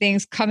distracting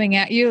things coming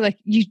at you. Like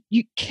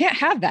you can't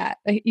have that.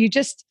 Like you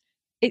just,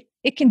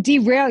 it can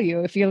derail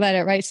you if you let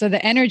it, right? So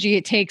the energy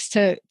it takes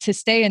to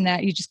stay in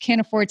that, you just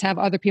can't afford to have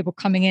other people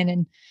coming in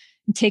and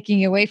taking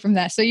you away from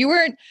that. So you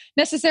weren't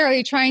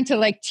necessarily trying to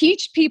like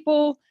teach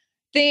people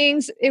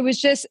things. It was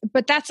just,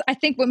 but that's, I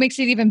think what makes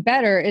it even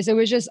better is it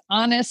was just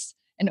honest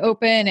and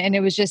open. And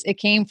it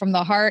came from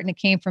the heart and it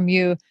came from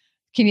you.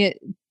 Can you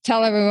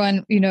tell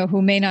everyone,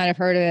 who may not have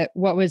heard of it,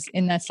 what was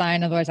in that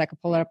sign? Otherwise I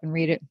could pull it up and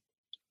read it.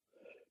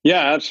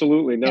 Yeah,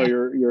 absolutely. No,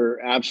 you're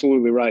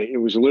absolutely right. It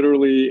was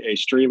literally a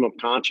stream of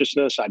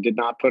consciousness. I did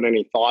not put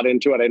any thought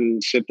into it. I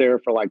didn't sit there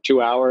for like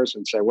 2 hours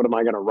and say, what am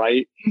I going to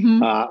write?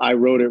 Mm-hmm. I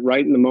wrote it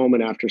right in the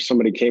moment after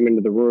somebody came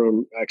into the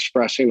room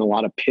expressing a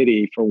lot of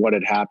pity for what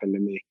had happened to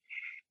me.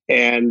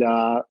 And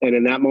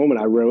in that moment,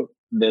 I wrote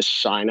this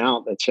sign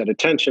out that said,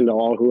 attention to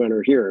all who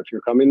enter here. If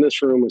you're coming in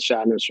this room with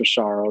sadness or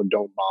sorrow,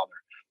 don't bother.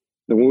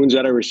 The wounds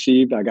that I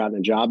received, I got in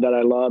a job that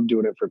I love,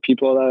 doing it for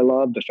people that I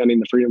love, defending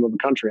the freedom of a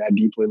country I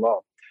deeply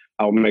love.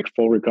 I will make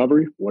full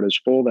recovery. What is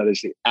full? That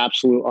is the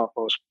absolute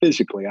utmost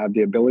physically. I have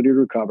the ability to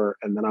recover,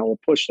 and then I will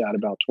push that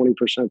about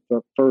 20%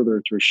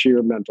 further through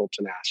sheer mental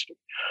tenacity.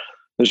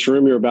 This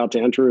room you're about to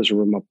enter is a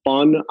room of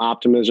fun,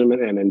 optimism,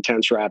 and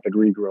intense rapid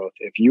regrowth.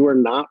 If you are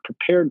not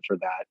prepared for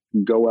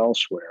that, go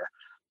elsewhere.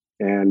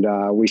 And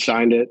we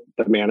signed it,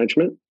 the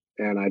management,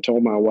 and I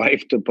told my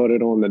wife to put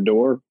it on the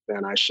door.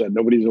 And I said,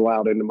 nobody's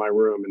allowed into my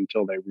room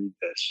until they read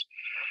this.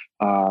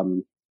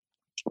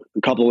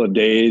 A couple of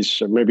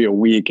days or maybe a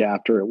week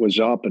after it was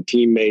up, a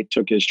teammate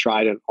took his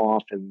trident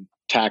off and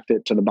tacked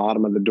it to the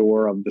bottom of the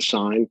door of the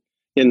sign,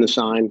 in the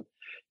sign.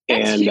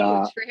 That's huge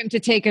for him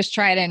to take his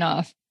trident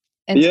off.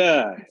 And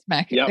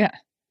smack it. Yep. Yeah,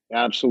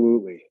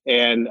 absolutely.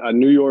 And a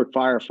New York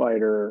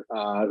firefighter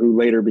who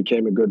later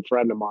became a good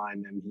friend of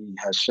mine, and he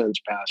has since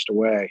passed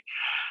away,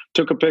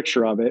 took a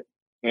picture of it,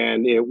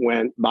 and it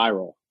went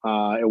viral.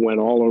 It went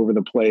all over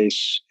the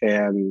place,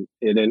 and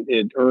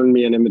it earned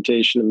me an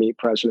invitation to meet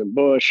President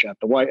Bush at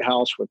the White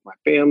House with my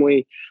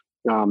family.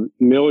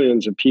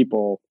 Millions of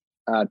people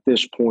at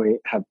this point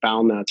have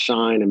found that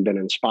sign and been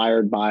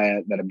inspired by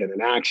it, that have been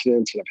in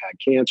accidents, that have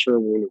had cancer,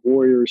 wounded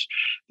warriors.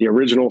 The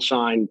original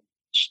sign,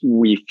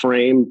 we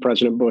framed,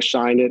 President Bush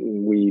signed it,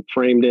 and we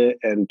framed it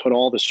and put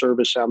all the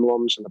service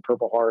emblems and the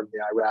Purple Heart of the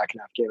Iraq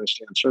and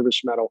Afghanistan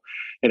service medal.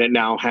 And it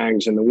now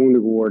hangs in the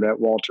Wounded Ward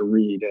at Walter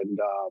Reed. And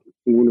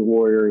wounded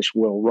warriors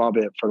will rub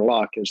it for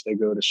luck as they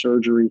go to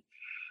surgery.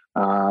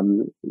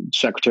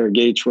 Secretary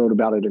Gates wrote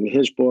about it in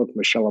his book.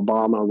 Michelle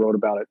Obama wrote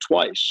about it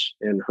twice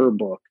in her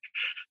book.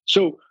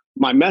 So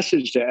my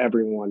message to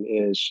everyone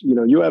is,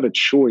 you have a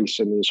choice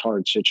in these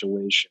hard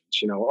situations.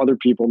 Other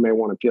people may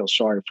want to feel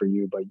sorry for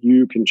you, but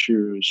you can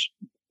choose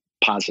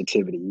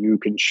positivity. You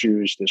can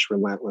choose this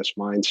relentless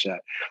mindset.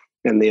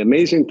 And the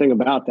amazing thing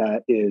about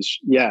that is,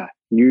 you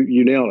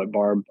nailed it,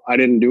 Barb. I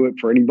didn't do it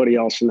for anybody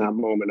else in that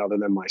moment other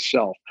than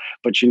myself.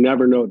 But you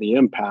never know the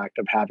impact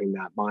of having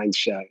that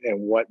mindset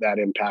and what that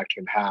impact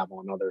can have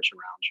on others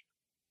around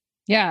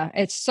you. Yeah,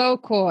 it's so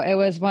cool. It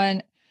was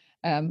when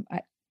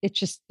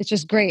it's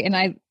just great.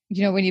 And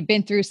when you've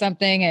been through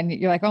something and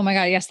you're like, oh my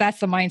God, yes, that's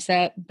the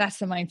mindset. That's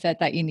the mindset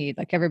that you need.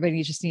 Like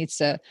everybody just needs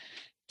to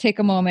take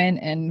a moment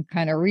and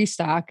kind of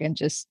restock and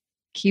just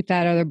keep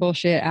that other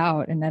bullshit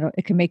out. And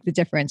it can make the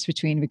difference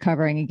between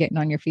recovering and getting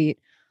on your feet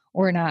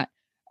or not.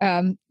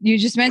 You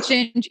just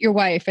mentioned your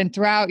wife, and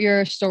throughout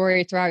your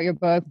story, throughout your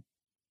book,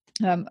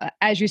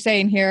 as you say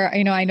in here,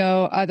 I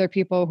know other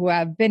people who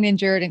have been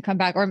injured and come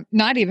back, or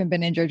not even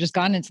been injured, just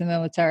gone into the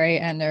military,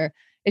 and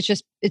it's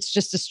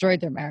just destroyed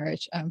their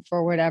marriage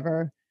for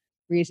whatever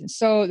reason.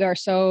 So there are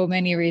so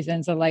many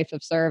reasons a life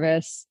of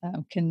service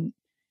can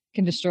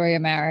destroy a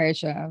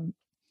marriage.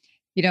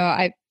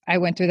 I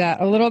went through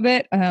that a little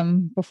bit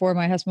before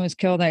my husband was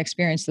killed. I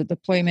experienced the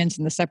deployments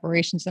and the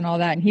separations and all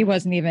that, and he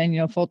wasn't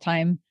even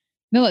full-time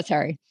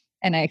military.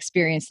 and I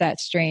experienced that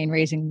strain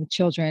raising the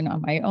children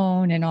on my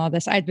own and all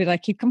this, I'd be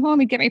like, he'd come home,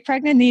 he'd get me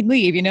pregnant, and he'd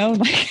leave,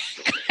 like,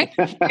 kind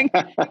of thing,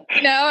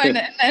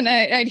 and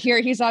I'd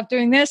hear he's off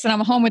doing this, and I'm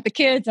home with the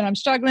kids, and I'm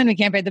struggling, we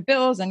can't pay the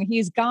bills, and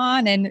he's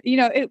gone, and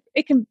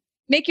it can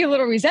make you a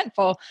little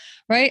resentful,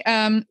 right?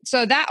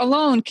 So that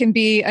alone can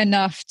be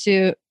enough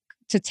to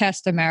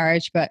test a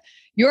marriage. But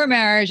your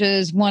marriage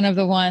is one of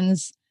the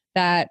ones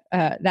that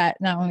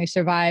not only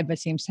survived but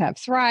seems to have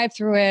thrived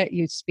through it.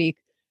 You speak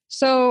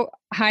so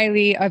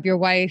highly of your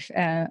wife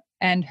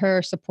and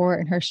her support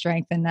and her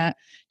strength in that.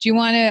 Do you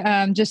want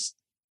to just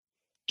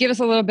give us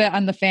a little bit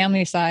on the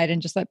family side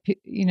and just let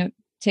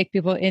take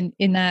people in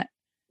that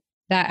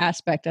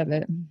aspect of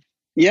it?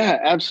 Yeah,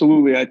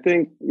 absolutely. I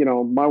think,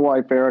 my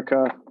wife,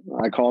 Erica,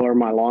 I call her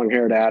my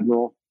long-haired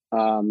admiral.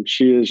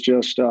 She is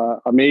just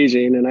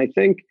amazing. And I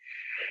think,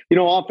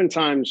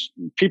 oftentimes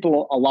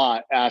people a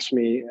lot ask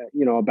me,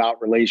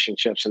 about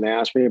relationships, and they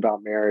ask me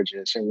about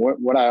marriages. And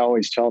what I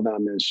always tell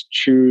them is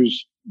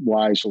choose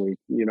wisely,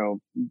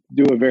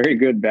 do a very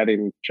good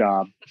vetting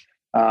job.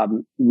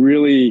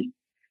 Really,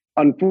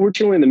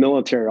 unfortunately, in the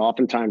military,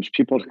 oftentimes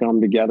people come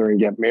together and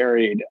get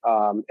married,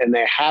 and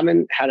they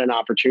haven't had an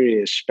opportunity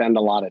to spend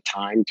a lot of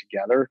time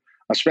together,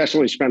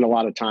 especially spend a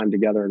lot of time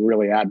together in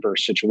really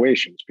adverse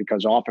situations,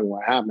 because often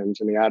what happens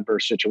in the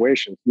adverse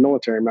situations, the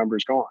military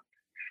member's gone.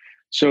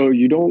 So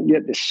you don't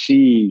get to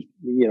see,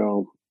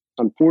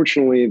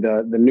 unfortunately,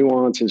 the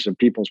nuances of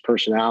people's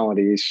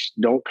personalities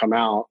don't come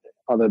out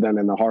other than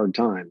in the hard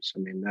times. I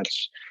mean,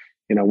 that's,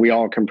 we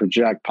all can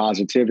project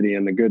positivity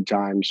in the good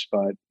times,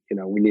 but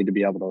we need to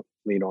be able to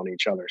lean on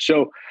each other.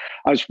 So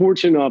I was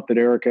fortunate enough that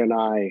Erica and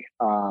I,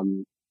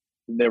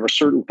 there were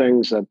certain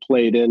things that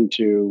played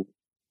into,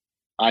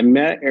 I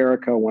met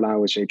Erica when I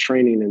was a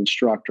training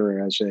instructor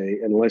as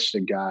a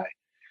enlisted guy.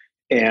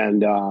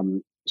 And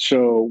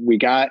so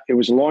it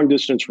was a long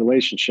distance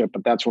relationship,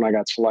 but that's when I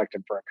got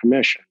selected for a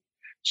commission.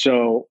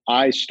 So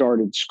I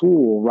started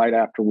school right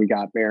after we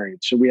got married.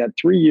 So we had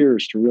 3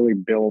 years to really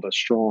build a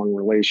strong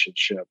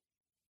relationship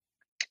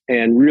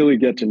and really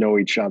get to know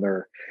each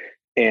other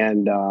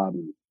and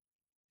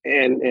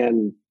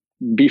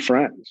be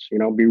friends,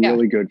 be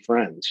really good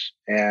friends.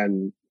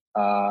 And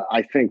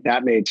I think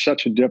that made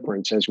such a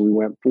difference as we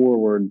went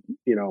forward,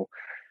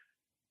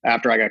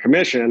 after I got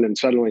commissioned and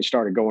suddenly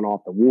started going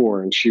off the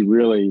war. And she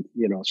really,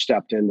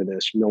 stepped into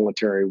this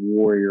military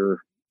warrior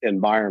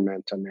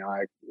environment. I mean,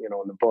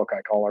 in the book,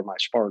 I call her my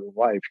Spartan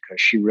wife because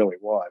she really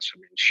was. I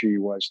mean, she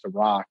was the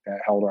rock that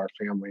held our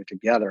family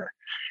together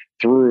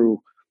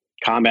through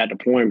combat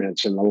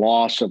deployments and the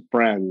loss of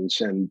friends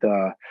and,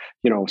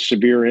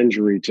 severe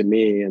injury to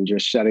me, and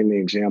just setting the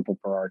example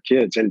for our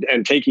kids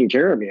and taking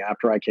care of me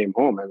after I came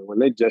home. And when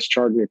they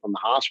discharged me from the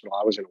hospital,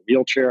 I was in a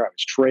wheelchair, I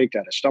was trached, I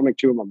had a stomach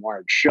tube, I'm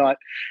wired shut.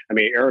 I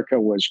mean, Erica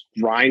was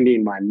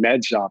grinding my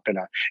meds up in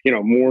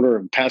a mortar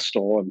and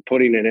pestle and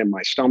putting it in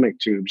my stomach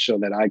tube so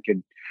that I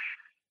could,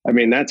 I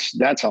mean,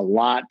 that's a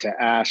lot to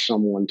ask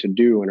someone to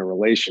do in a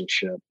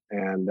relationship.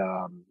 And,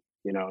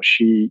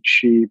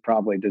 she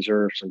probably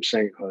deserves some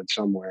sainthood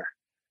somewhere.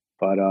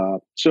 But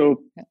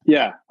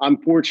I'm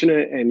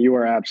fortunate, and you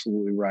are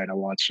absolutely right. I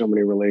watch so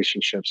many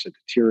relationships that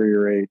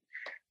deteriorate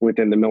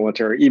within the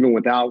military, even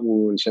without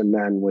wounds, and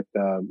then with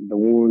the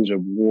wounds of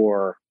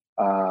war.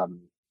 I'm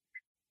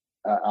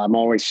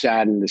always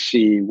saddened to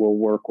see. We'll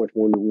work with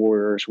wounded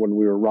warriors when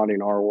we were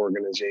running our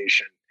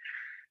organization,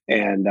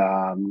 and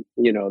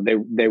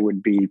they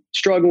would be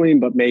struggling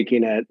but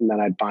making it, and then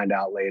I'd find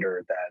out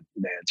later that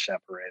they had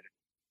separated.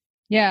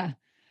 Yeah.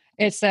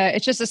 It's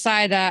just a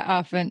side that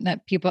often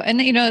that people, and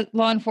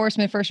law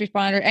enforcement, first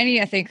responder, any,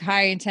 I think,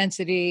 high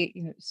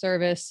intensity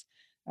service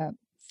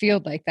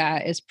field like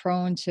that is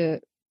prone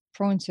to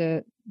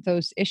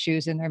those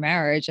issues in their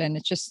marriage. And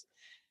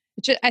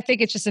I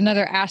think it's just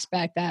another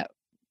aspect that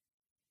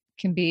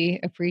can be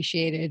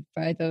appreciated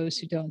by those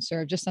who don't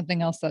serve, just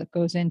something else that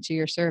goes into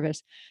your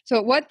service.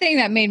 So one thing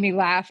that made me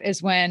laugh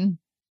is when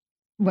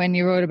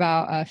you wrote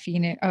about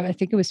Phoenix, I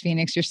think it was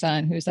Phoenix, your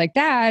son, who's like,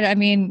 Dad, I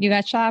mean, you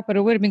got shot, but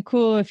it would have been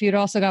cool if you'd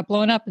also got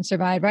blown up and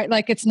survived, right?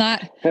 Like, it's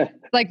not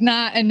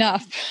not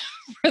enough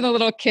for the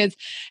little kids.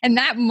 And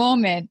that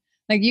moment,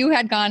 like, you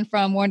had gone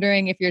from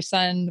wondering if your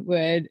son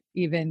would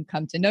even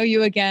come to know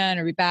you again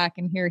or be back,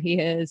 and here he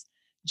is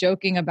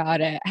joking about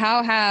it.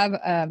 How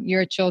have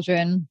your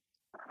children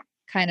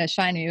kind of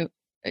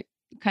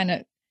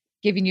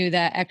giving you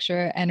that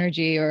extra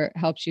energy or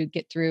helped you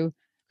get through?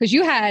 Because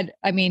you had,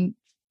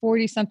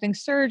 40-something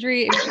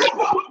surgery. It was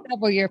a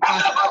several-year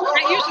process.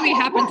 That usually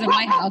happens in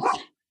my house.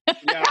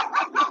 Yeah,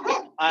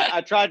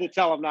 I tried to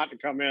tell him not to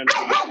come in.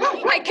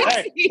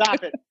 Hey,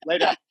 stop it. Lay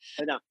down.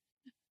 Lay down.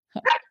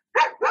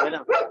 Lay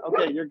down.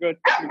 Okay, you're good.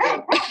 You're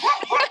good.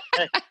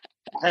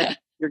 Hey,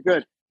 you're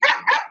good.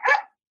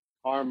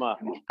 Karma.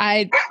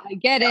 I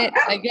get it.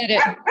 I get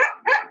it.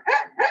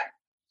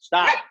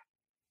 Stop.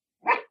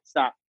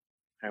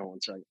 Hang on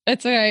 1 second.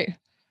 That's all right.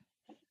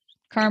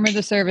 Karma,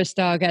 the service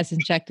dog, has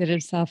injected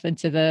himself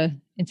into the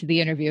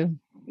interview.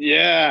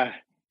 Yeah.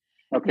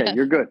 Okay,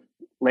 you're good.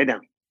 Lay down.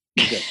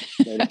 You're good.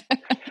 Lay down.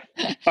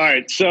 All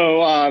right.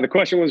 So the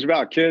question was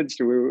about kids.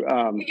 Do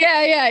we?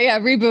 Yeah.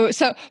 Reboot.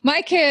 So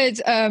my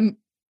kids,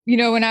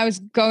 when I was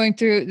going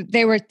through,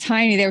 they were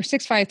tiny. They were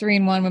 6'5", 3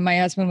 and 1 when my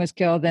husband was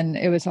killed, and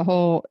it was a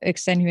whole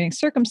extenuating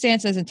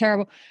circumstances and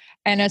terrible.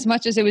 And as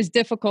much as it was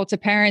difficult to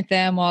parent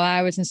them while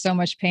I was in so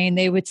much pain,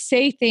 they would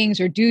say things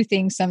or do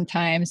things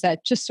sometimes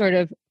that just sort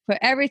of put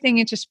everything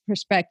into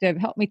perspective,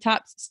 help me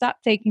stop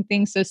taking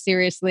things so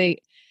seriously,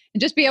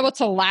 and just be able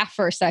to laugh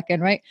for a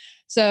second, right?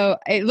 So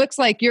it looks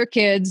like your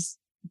kids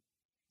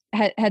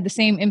had the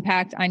same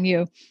impact on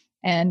you.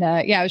 And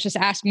I was just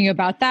asking you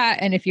about that,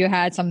 and if you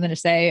had something to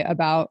say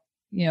about,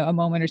 a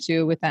moment or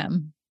two with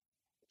them.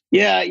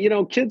 Yeah,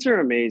 kids are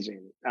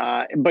amazing,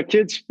 but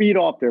kids feed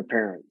off their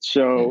parents.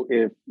 So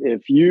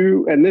if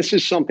you, and this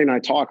is something I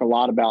talk a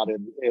lot about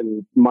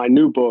in my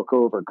new book,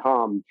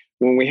 Overcome,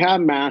 when we have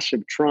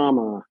massive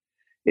trauma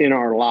in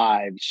our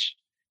lives,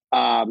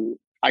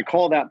 I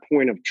call that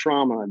point of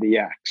trauma the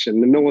X.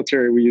 In the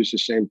military, we use the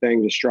same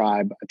thing to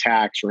describe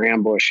attacks or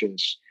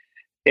ambushes.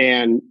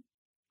 And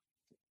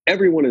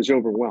everyone is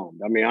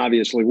overwhelmed. I mean,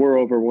 obviously, we're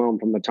overwhelmed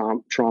from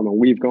the trauma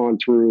we've gone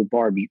through.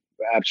 Barb,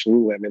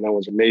 absolutely. I mean, that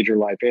was a major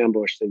life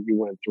ambush that you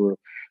went through.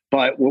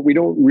 But what we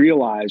don't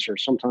realize, or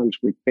sometimes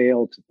we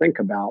fail to think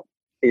about,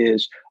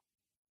 is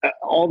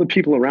all the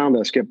people around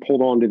us get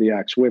pulled onto the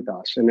X with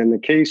us. And in the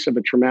case of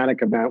a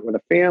traumatic event with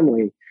a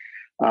family,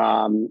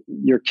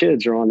 your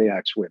kids are on the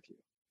X with you.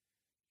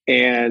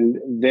 And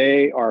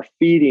they are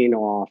feeding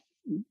off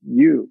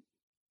you.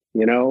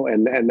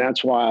 And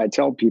that's why I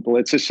tell people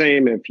it's the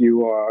same if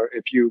you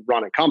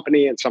run a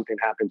company and something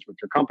happens with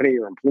your company,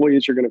 your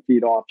employees are going to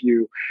feed off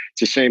you. It's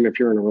the same if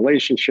you're in a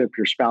relationship,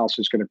 your spouse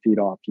is going to feed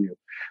off you.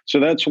 So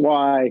that's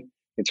why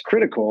it's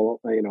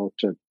critical,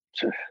 to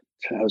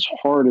as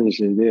hard as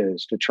it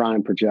is to try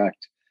and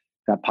project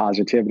that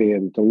positivity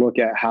and to look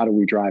at how do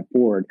we drive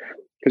forward.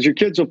 Because your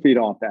kids will feed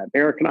off that.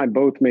 Eric and I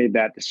both made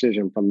that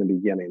decision from the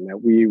beginning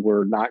that we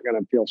were not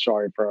going to feel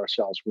sorry for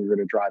ourselves. We were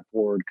going to drive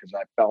forward because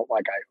I felt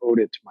like I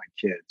owed it to my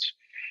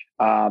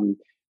kids.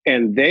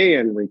 And they,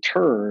 in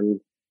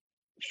return,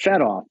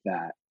 fed off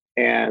that.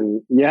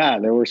 And yeah,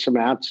 there were some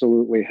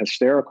absolutely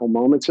hysterical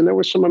moments and there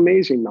were some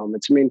amazing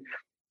moments. I mean,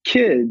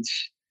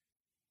 kids,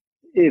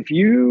 if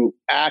you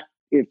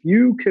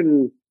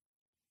can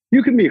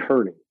be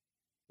hurting,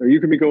 or you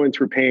can be going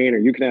through pain, or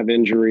you can have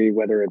injury,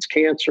 whether it's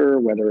cancer,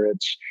 whether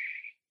it's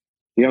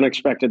the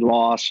unexpected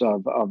loss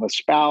of a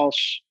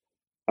spouse.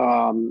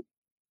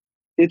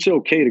 It's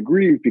okay to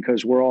grieve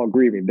because we're all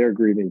grieving. They're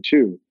grieving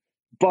too.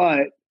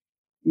 But,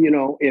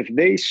 if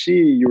they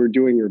see you're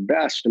doing your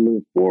best to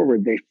move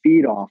forward, they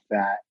feed off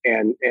that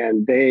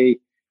and they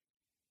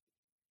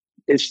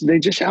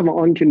just have an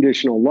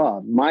unconditional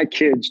love. My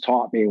kids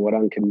taught me what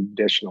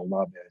unconditional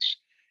love is.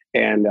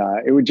 And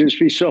it would just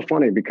be so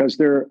funny because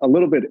they're a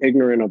little bit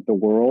ignorant of the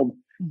world.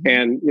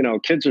 Mm-hmm.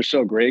 And, kids are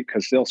so great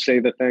because they'll say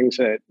the things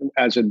that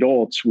as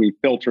adults, we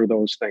filter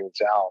those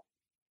things out.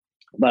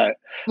 But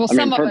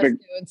some of us do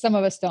and some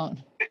of us don't.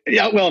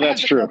 Yeah, well,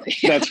 that's true.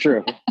 That's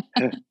true.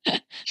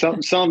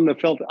 Some the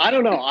filter. I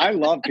don't know. I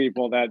love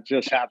people that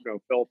just have no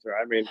filter.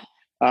 I mean,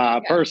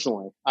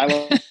 personally,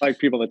 I like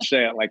people that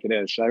say it like it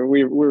is.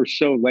 We're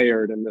so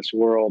layered in this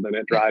world and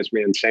it drives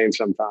me insane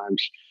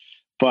sometimes.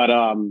 But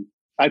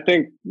I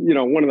think,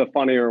 one of the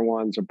funnier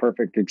ones, a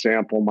perfect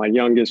example, my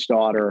youngest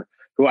daughter,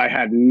 who I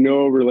had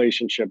no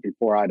relationship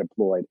before I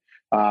deployed.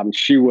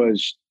 She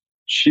was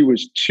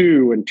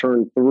 2 and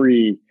turned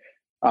 3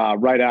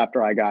 right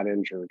after I got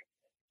injured.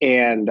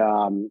 And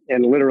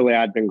literally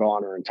I'd been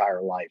gone her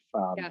entire life.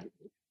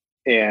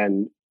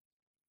 And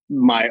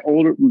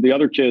the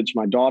other kids,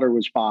 my daughter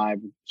was 5,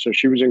 so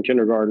she was in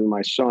kindergarten.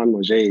 My son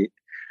was 8.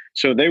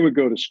 So they would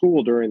go to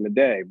school during the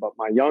day, but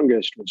my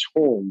youngest was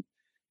home.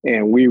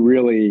 And we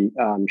really,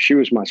 she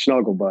was my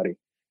snuggle buddy.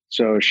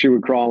 So she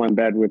would crawl in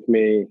bed with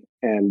me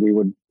and we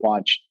would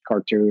watch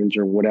cartoons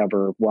or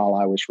whatever while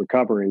I was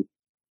recovering.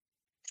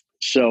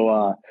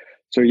 So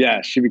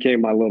yeah, she became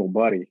my little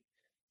buddy.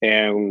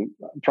 And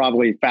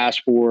probably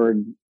fast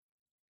forward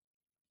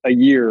a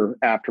year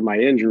after my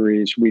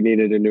injuries, we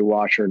needed a new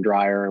washer and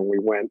dryer. And we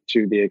went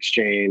to the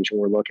exchange and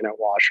we're looking at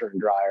washer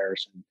and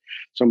dryers. And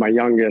so my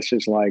youngest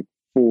is like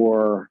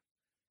 4.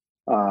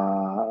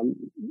 And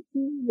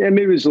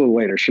maybe it was a little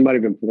later. She might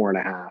have been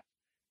 4.5,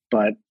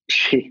 but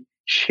she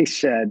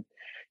said,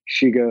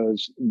 she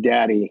goes,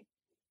 "Daddy,"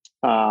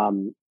 how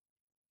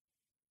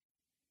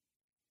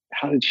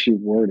did she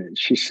word it?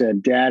 She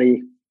said,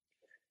 "Daddy,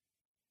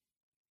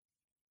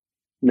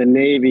 the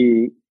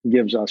Navy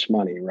gives us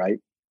money, right?"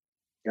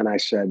 And I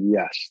said,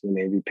 "Yes, the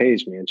Navy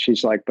pays me." And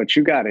she's like, "But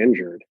you got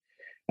injured."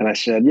 And I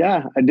said,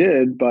 "Yeah, I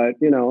did. But,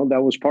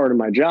 that was part of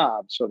my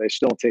job. So they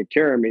still take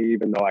care of me,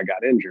 even though I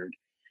got injured."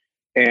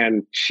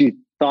 And she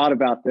thought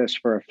about this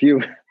for a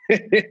few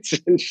minutes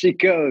and she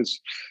goes,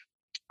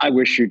 "I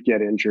wish you'd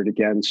get injured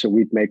again so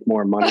we'd make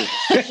more money."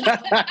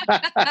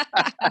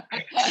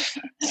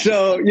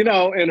 So,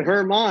 in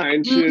her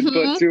mind, she had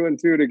put 2 and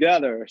 2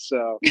 together.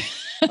 So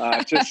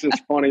just this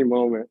funny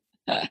moment.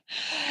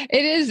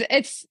 It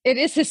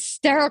is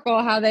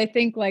hysterical how they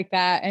think like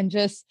that. And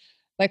just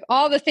like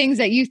all the things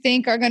that you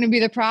think are going to be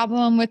the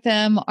problem with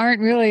them aren't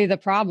really the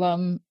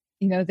problem,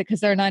 because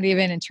they're not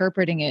even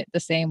interpreting it the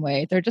same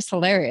way. They're just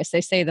hilarious.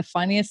 They say the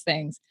funniest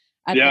things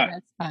at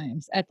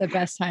the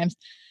best times.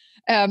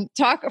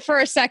 Talk for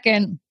a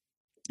second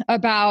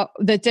about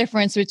the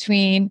difference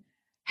between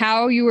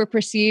how you were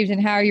perceived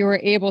and how you were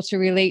able to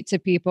relate to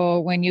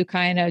people when you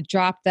kind of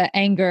dropped the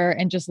anger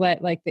and just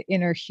let like the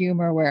inner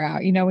humor wear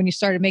out. When you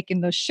started making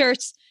those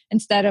shirts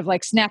instead of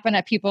like snapping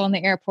at people in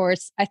the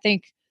airports, I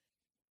think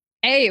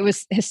it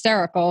was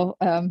hysterical.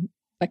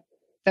 Like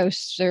those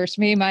shirts,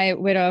 my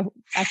widow,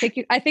 I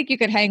think you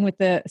could hang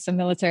with some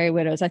military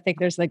widows. I think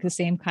there's like the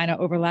same kind of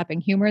overlapping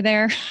humor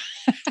there.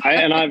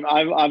 I've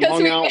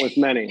hung out with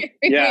many.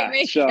 Yeah.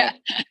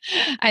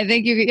 I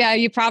think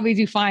you probably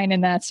do fine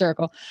in that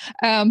circle.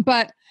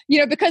 But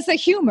because the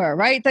humor,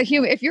 right? The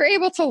humor, if you're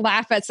able to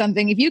laugh at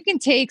something, if you can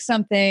take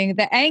something,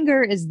 the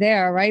anger is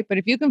there, right? But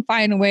if you can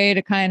find a way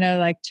to kind of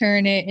like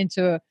turn it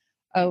into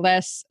a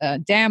less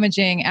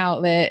damaging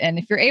outlet. And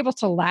if you're able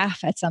to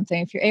laugh at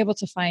something, if you're able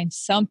to find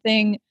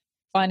something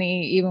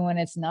funny, even when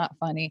it's not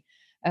funny,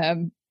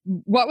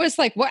 what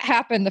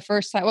happened the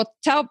first time? Well,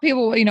 tell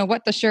people,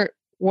 what the shirt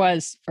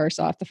was first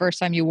off, the first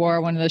time you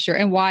wore one of those shirts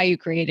and why you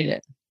created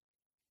it.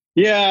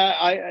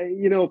 Yeah.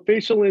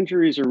 Facial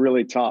injuries are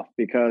really tough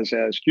because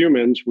as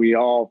humans, we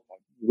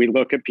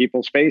look at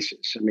people's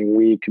faces. I mean,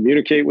 we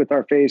communicate with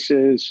our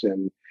faces.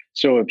 And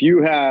so if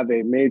you have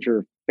a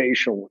major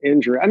facial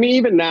injury, I mean,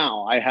 even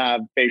now I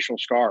have facial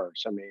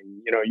scars. I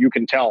mean, you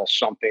can tell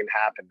something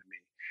happened to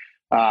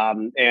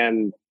me.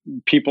 And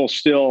people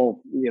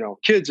still,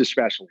 kids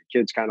especially,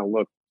 kids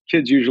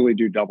usually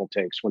do double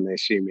takes when they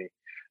see me.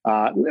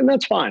 And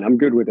that's fine. I'm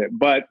good with it.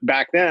 But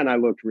back then I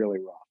looked really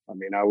rough. I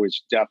mean, I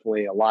was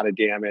definitely a lot of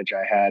damage.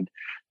 I had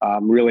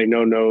really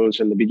no nose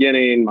in the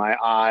beginning. My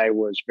eye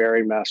was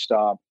very messed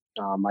up.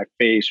 My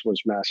face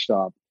was messed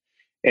up.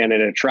 And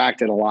it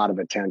attracted a lot of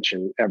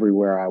attention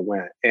everywhere I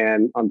went.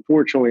 And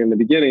unfortunately, in the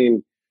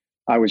beginning,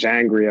 I was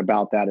angry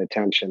about that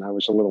attention. I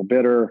was a little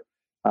bitter.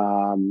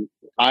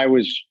 I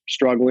was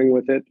struggling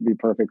with it, to be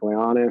perfectly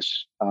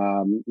honest.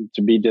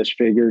 To be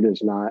disfigured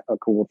is not a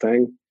cool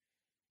thing.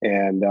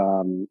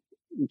 And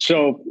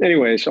so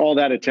anyways, all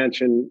that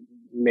attention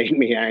made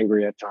me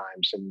angry at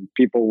times. And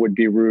people would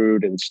be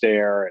rude and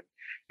stare.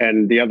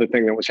 And the other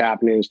thing that was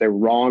happening is they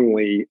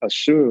wrongly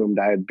assumed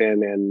I had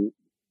been in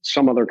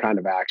some other kind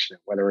of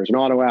accident, whether it was an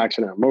auto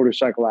accident, a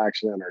motorcycle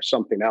accident, or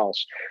something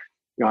else.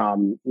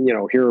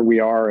 Here we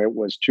are, it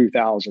was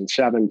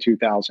 2007,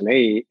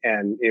 2008,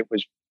 and it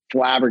was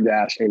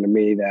flabbergasting to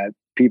me that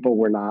people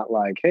were not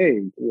like,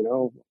 hey,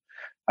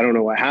 I don't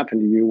know what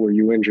happened to you. Were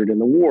you injured in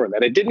the war?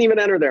 That it didn't even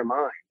enter their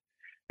mind.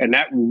 And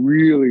that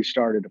really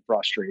started to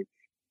frustrate me.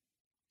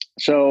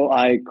 So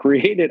I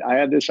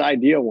had this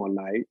idea one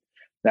night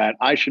that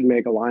I should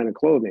make a line of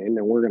clothing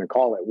and we're going to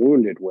call it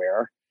Wounded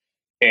Wear.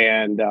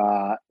 And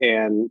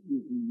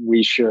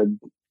we should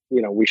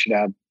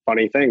have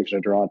funny things to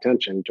draw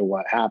attention to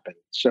what happened.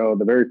 So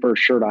the very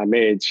first shirt I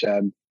made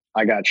said,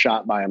 I got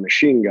shot by a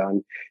machine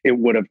gun. It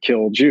would have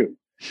killed you.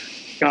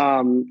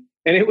 And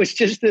it was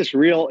just this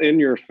real in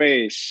your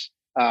face.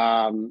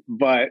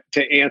 But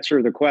to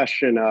answer the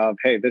question of,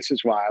 hey, this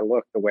is why I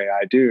look the way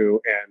I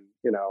do. And,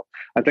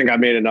 I think I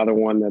made another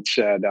one that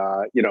said,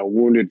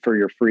 wounded for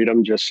your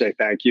freedom, just say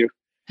thank you.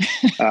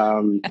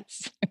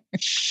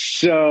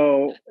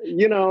 So,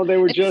 they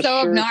were just so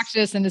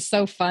obnoxious and it's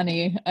so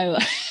funny.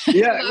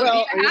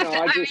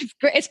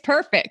 It's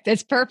perfect.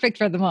 It's perfect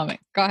for the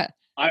moment. Go ahead.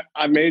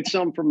 I made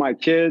some for my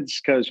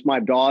kids because my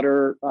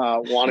daughter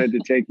wanted to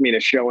take me to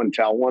show and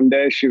tell one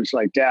day. She was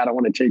like, Dad, I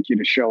want to take you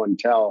to show and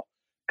tell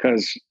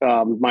because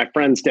my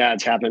friends'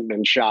 dads haven't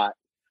been shot.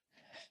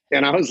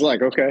 And I was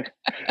like, okay.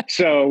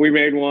 So we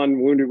made one,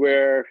 Wounded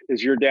Wear.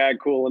 Is your dad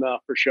cool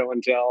enough for show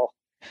and tell?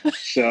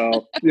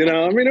 So,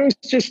 it was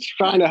just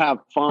trying to have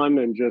fun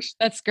and just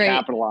that's great.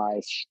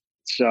 Capitalize.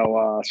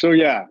 So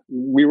yeah,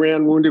 we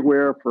ran Wounded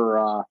Wear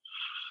for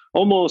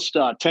almost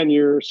 10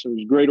 years. It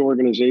was a great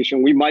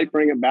organization. We might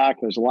bring it back.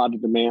 There's a lot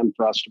of demand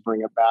for us to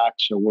bring it back.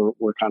 So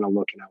we're kind of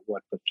looking at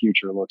what the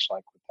future looks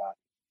like with that.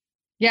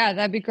 Yeah,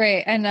 that'd be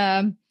great.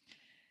 And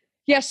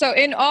so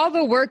in all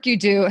the work you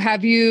do,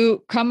 have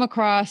you come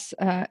across,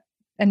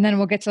 and then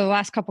we'll get to the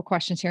last couple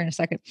questions here in a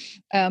second.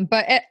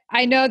 But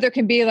I know there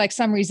can be like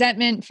some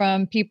resentment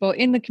from people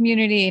in the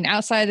community and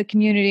outside of the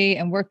community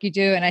and work you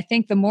do. And I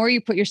think the more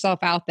you put yourself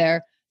out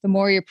there, the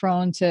more you're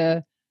prone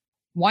to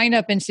wind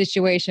up in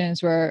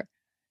situations where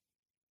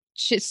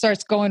shit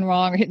starts going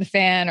wrong or hitting the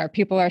fan or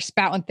people are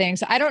spouting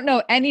things. I don't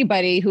know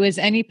anybody who is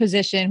any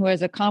position who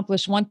has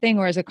accomplished one thing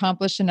or has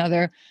accomplished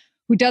another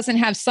who doesn't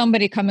have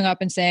somebody coming up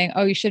and saying,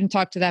 oh, you shouldn't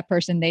talk to that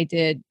person. They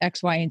did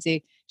X, Y, and Z.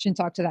 You shouldn't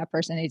talk to that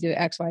person. They do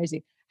X, Y, and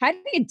Z. How do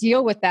you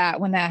deal with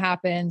that when that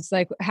happens?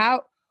 Like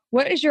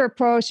what is your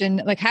approach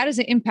and like, how does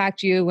it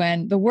impact you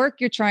when the work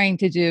you're trying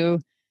to do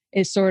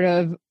is sort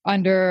of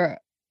under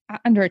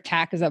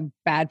attack is a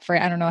bad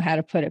phrase. I don't know how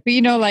to put it,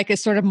 but like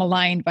it's sort of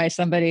maligned by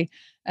somebody.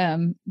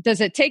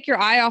 Does it take your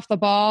eye off the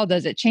ball?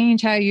 Does it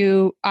change how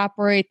you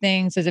operate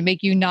things? Does it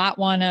make you not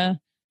want to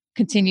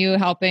continue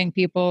helping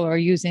people or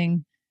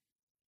using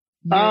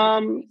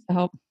Um, to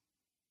help?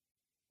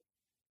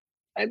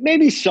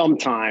 Maybe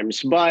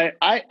sometimes, but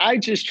I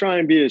just try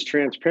and be as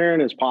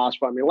transparent as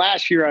possible. I mean,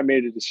 last year I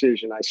made a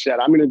decision. I said,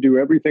 I'm going to do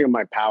everything in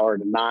my power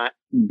to not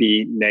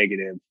be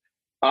negative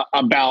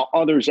about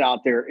others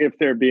out there if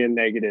they're being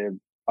negative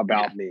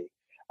about me.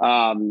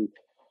 Um,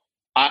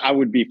 I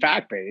would be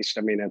fact based.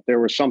 I mean, if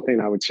there was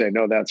something I would say,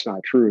 no, that's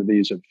not true.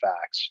 These are the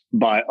facts.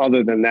 But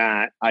other than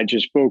that, I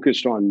just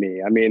focused on me.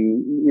 I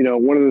mean,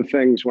 one of the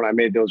things when I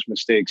made those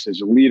mistakes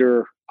as a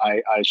leader,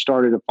 I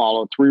started to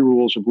follow 3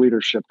 rules of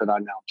leadership that I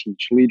now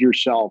teach. Lead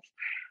yourself,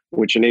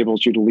 which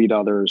enables you to lead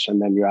others. And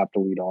then you have to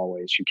lead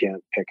always. You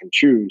can't pick and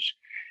choose.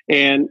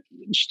 And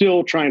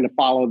still trying to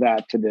follow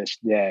that to this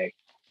day.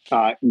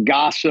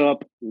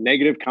 Gossip,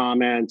 negative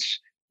comments,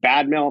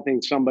 bad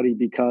mouthing somebody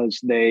because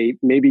they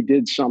maybe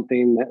did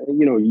something that,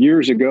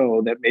 years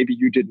ago that maybe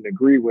you didn't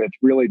agree with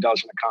really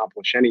doesn't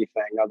accomplish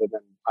anything other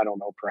than, I don't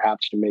know,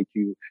 perhaps to make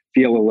you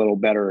feel a little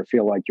better or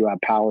feel like you have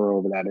power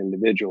over that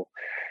individual.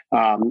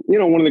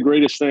 One of the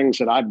greatest things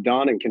that I've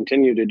done and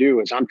continue to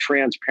do is I'm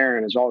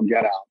transparent as all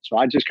get out. So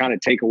I just kind of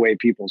take away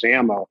people's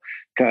ammo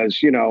because,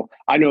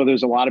 I know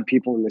there's a lot of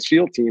people in the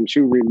SEAL teams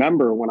who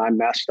remember when I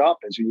messed up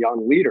as a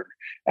young leader.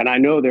 And I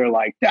know they're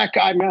like, that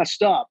guy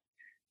messed up.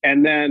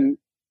 And then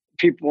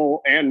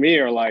people and me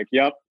are like,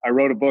 yep, I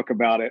wrote a book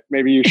about it.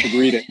 Maybe you should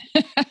read it.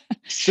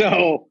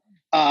 So,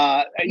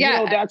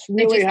 that's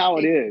really how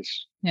it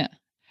is. Yeah.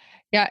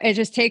 Yeah. It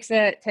just takes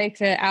the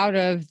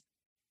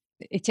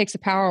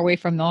power away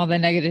from all the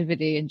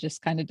negativity and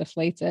just kind of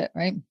deflates it.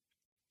 Right.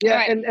 Yeah.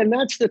 Right. And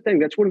that's the thing.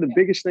 That's one of the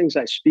biggest things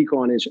I speak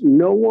on is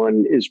no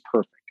one is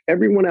perfect.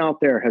 Everyone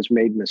out there has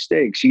made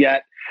mistakes,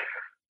 yet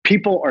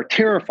people are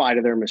terrified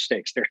of their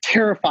mistakes. They're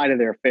terrified of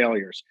their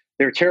failures.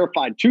 They're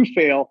terrified to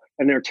fail,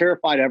 and they're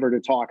terrified ever to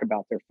talk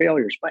about their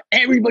failures. But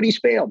everybody's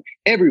failed.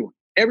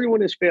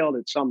 Everyone has failed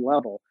at some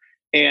level.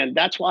 And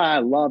that's why I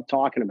love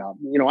talking about,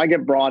 I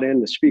get brought in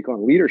to speak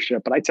on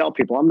leadership, but I tell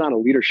people I'm not a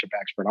leadership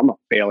expert. I'm a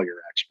failure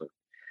expert.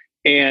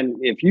 And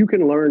if you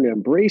can learn to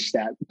embrace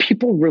that,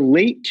 people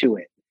relate to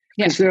it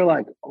because they're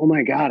like, oh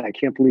my God, I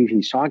can't believe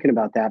he's talking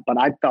about that. But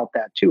I felt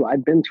that too.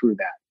 I've been through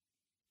that.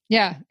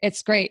 Yeah,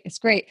 it's great. It's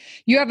great.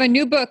 You have a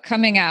new book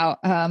coming out,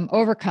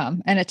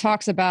 Overcome, and it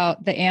talks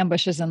about the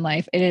ambushes in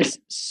life. It is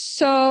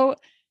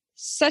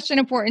such an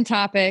important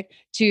topic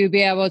to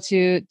be able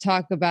to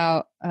talk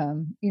about,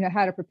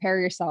 how to prepare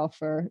yourself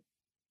for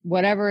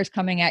whatever is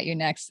coming at you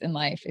next in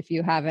life if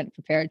you haven't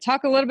prepared.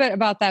 Talk a little bit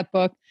about that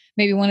book,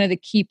 maybe one of the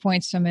key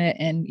points from it,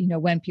 and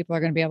when people are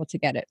going to be able to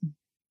get it.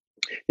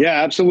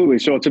 Yeah, absolutely.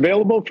 So it's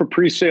available for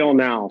pre-sale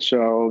now.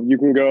 So you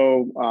can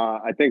go,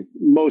 I think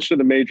most of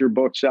the major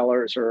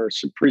booksellers are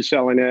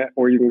pre-selling it,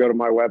 or you can go to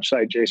my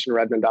website,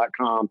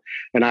 jasonredman.com,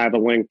 and I have a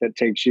link that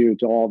takes you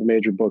to all the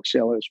major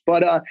booksellers.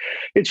 But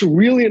it's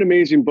really an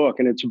amazing book.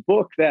 And it's a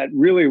book that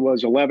really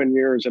was 11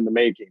 years in the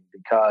making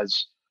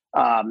because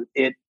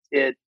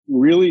it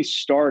really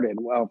started,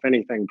 well, if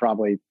anything,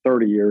 probably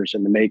 30 years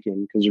in the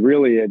making, because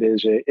really it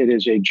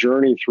is a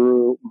journey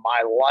through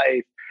my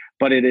life.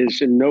 But it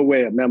is in no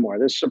way a memoir.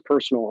 This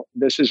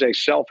is a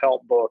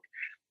self-help book,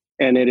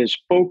 and it is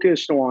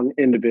focused on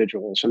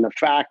individuals and the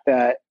fact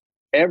that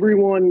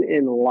everyone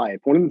in life,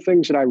 one of the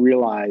things that I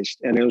realized,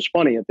 and it was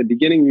funny, at the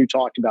beginning you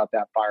talked about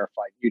that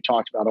firefight. You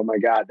talked about, oh my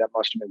God, that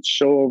must have been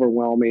so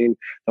overwhelming,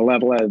 the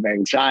level of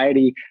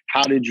anxiety.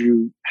 How did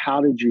you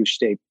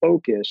stay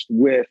focused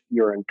with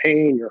you're in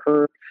pain, you're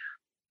hurt?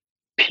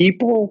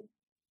 People,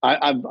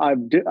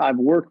 I've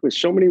worked with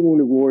so many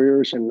wounded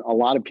warriors and a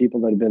lot of people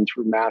that have been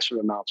through massive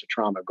amounts of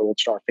trauma, Gold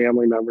Star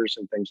family members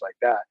and things like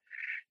that.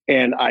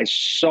 And I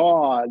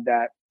saw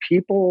that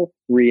people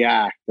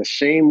react the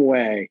same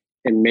way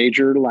in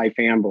major life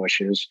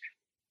ambushes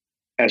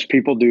as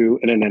people do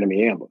in an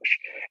enemy ambush.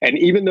 And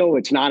even though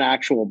it's not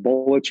actual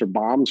bullets or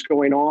bombs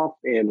going off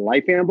in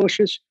life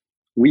ambushes,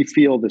 we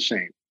feel the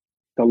same.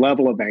 The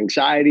level of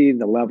anxiety,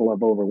 the level of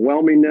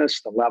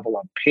overwhelmingness, the level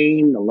of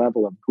pain, the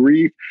level of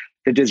grief,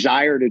 the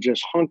desire to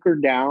just hunker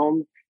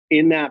down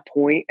in that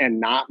point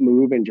and not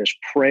move and just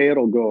pray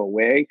it'll go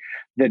away.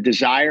 The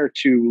desire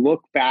to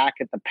look back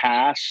at the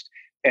past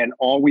and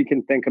all we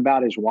can think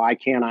about is why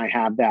can't I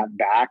have that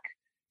back,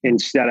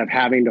 instead of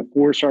having to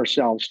force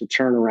ourselves to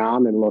turn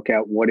around and look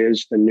at what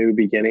is the new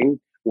beginning?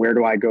 Where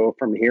do I go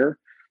from here?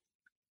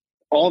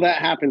 All that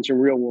happens in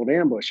real world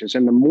ambushes.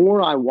 And the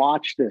more I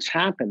watched this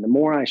happen, the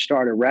more I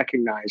started to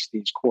recognize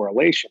these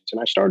correlations. And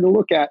I started to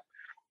look at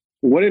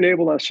what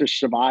enabled us to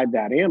survive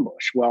that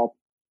ambush. Well,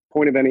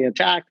 point of any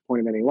attack,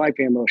 point of any life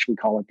ambush, we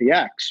call it the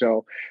X.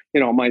 So,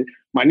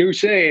 my new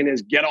saying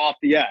is get off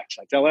the X.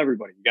 I tell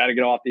everybody, you got to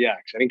get off the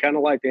X. Any kind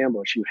of life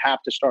ambush, you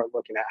have to start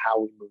looking at how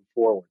we move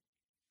forward.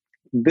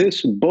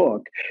 This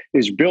book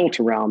is built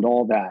around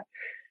all that.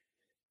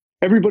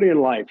 Everybody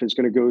in life is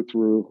going to go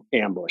through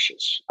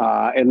ambushes,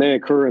 and they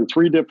occur in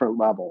 3 different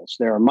levels.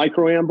 There are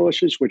micro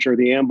ambushes, which are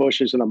the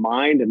ambushes in the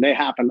mind, and they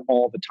happen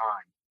all the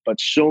time. But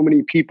so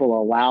many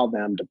people allow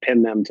them to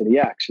pin them to the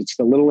X. It's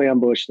the little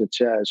ambush that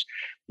says,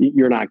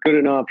 you're not good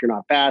enough, you're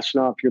not fast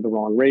enough, you're the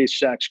wrong race,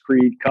 sex,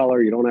 creed,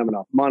 color, you don't have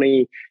enough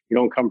money, you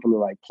don't come from the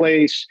right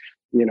place.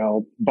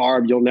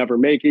 Barb, you'll never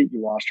make it.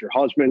 You lost your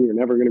husband. You're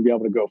never going to be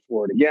able to go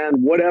forward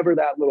again. Whatever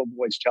that little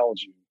voice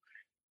tells you,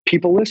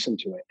 people listen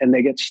to it and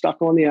they get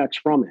stuck on the X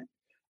from it.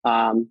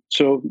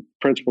 So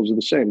principles are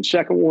the same. The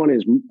second one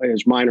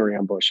is minor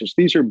ambushes.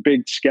 These are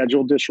big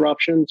schedule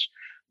disruptions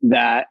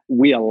that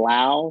we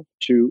allow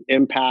to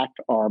impact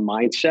our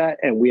mindset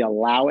and we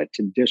allow it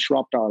to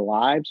disrupt our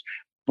lives.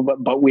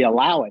 But we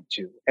allow it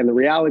to. And the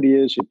reality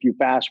is, if you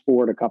fast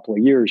forward a couple of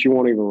years, you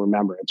won't even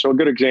remember it. So a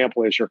good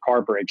example is your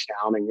car breaks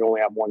down and you only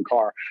have one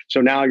car. So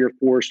now you're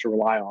forced to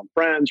rely on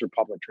friends or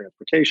public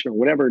transportation or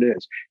whatever it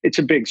is. It's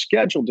a big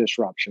schedule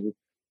disruption,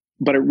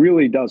 but it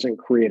really doesn't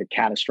create a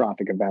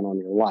catastrophic event on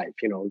your life.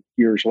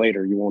 Years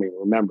later, you won't even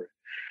remember it.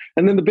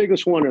 And then the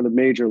biggest one are the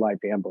major life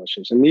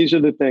ambushes. And these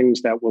are the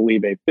things that will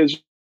leave a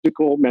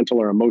physical, mental,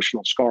 or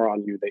emotional scar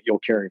on you that you'll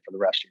carry for the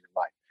rest of your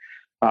life.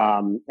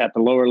 At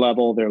the lower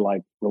level, they're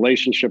like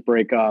relationship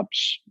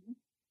breakups,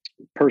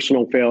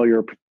 personal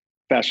failure,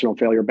 professional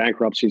failure,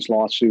 bankruptcies,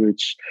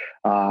 lawsuits.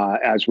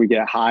 As we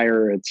get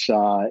higher, it's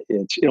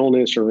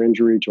illness or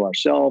injury to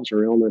ourselves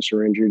or illness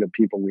or injury to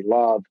people we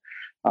love.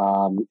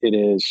 It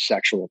is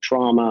sexual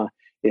trauma.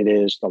 It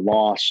is the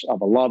loss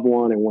of a loved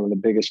one. And one of the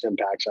biggest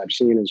impacts I've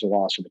seen is the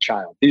loss of a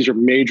child. These are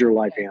major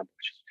life ambushes.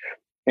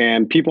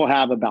 And people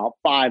have about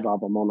 5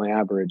 of them on the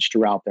average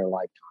throughout their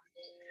lifetime.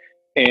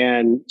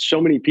 And so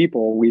many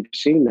people, we've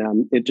seen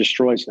them, it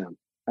destroys them.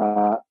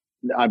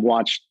 I've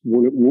watched,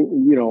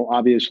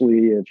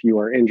 obviously, if you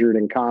are injured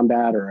in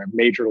combat or a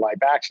major life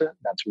accident,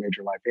 that's a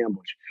major life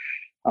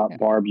ambush.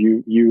 Barb,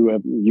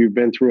 you've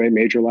been through a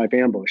major life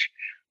ambush.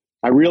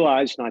 I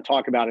realized, and I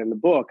talk about it in the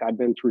book, I've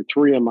been through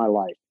 3 in my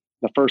life.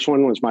 The first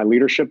one was my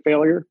leadership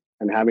failure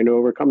and having to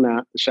overcome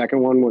that. The second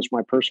one was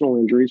my personal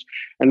injuries.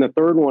 And the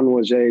third one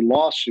was a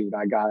lawsuit.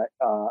 I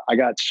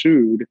got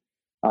sued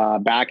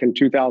back in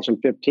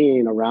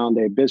 2015 around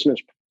a business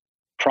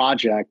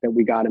project that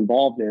we got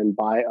involved in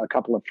by a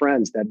couple of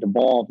friends that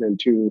devolved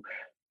into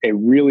a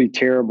really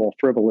terrible,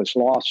 frivolous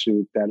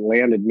lawsuit that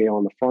landed me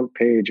on the front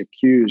page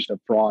accused of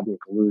fraud and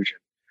collusion,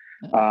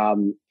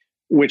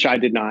 which I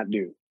did not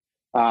do.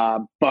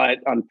 But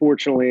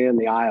unfortunately, in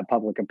the eye of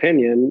public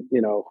opinion,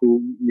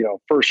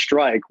 first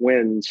strike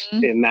wins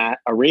in that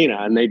arena.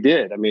 And they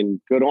did. I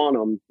mean, good on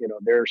them.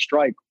 Their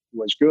strike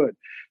was good.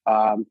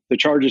 The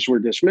charges were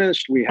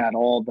dismissed. We had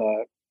all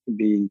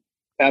the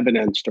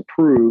evidence to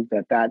prove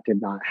that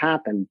did not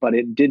happen, but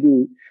it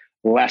didn't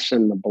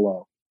lessen the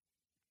blow.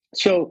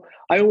 So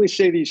I always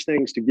say these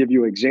things to give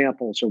you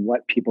examples of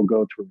what people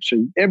go through.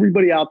 So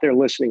everybody out there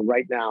listening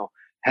right now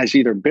has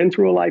either been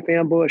through a life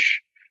ambush,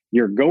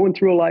 you're going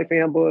through a life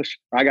ambush,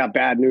 or I got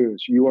bad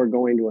news, you are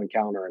going to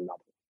encounter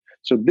another.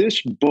 So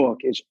this book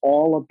is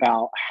all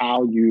about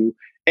how you,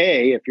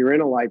 if you're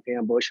in a life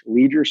ambush,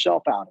 lead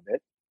yourself out of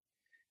it.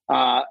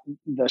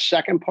 The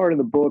second part of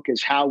the book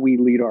is how we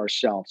lead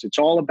ourselves. It's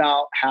all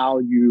about how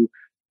you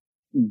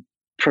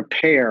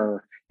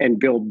prepare and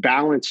build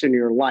balance in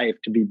your life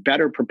to be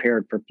better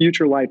prepared for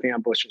future life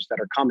ambushes that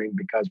are coming,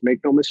 because make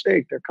no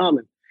mistake, they're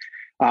coming.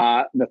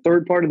 The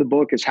third part of the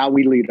book is how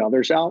we lead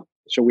others out.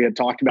 So we had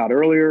talked about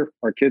earlier,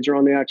 our kids are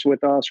on the X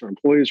with us, our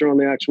employees are on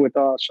the X with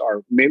us,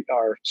 our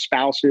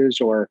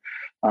spouses or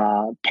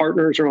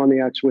partners are on the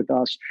X with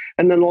us.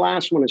 And then the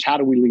last one is how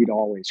do we lead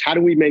always? How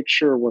do we make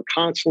sure we're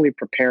constantly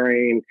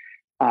preparing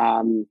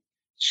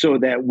so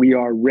that we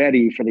are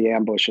ready for the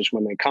ambushes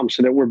when they come,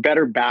 so that we're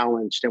better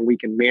balanced and we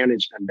can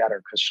manage them better?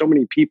 Because so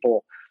many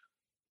people,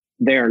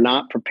 they are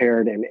not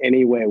prepared in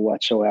any way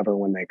whatsoever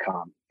when they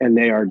come, and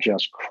they are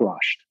just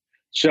crushed.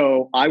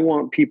 So I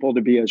want people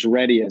to be as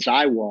ready as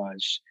I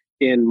was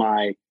in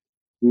my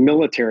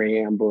military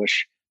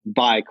ambush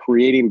by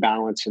creating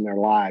balance in their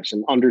lives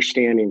and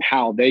understanding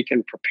how they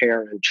can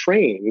prepare and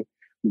train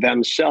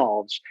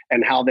themselves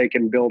and how they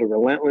can build a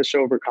relentless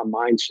overcome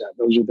mindset.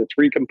 Those are the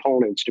 3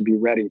 components to be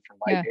ready for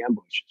life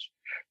ambushes.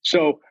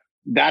 So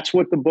that's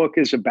what the book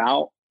is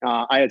about.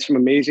 I had some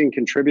amazing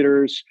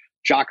contributors.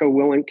 Jocko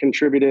Willink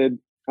contributed,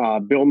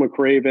 Bill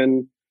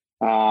McRaven,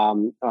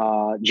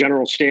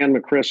 General Stan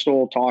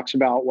McChrystal talks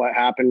about what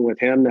happened with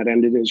him that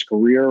ended his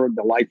career,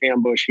 the life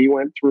ambush he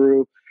went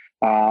through.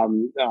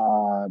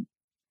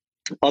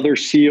 Other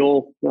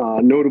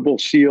notable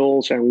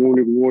SEALs and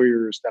wounded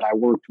warriors that I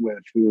worked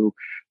with who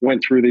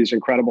went through these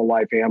incredible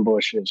life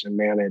ambushes and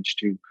managed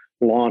to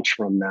launch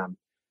from them.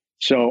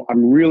 So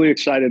I'm really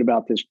excited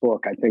about this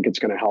book. I think it's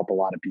going to help a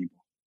lot of people.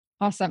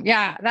 Awesome.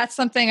 Yeah, that's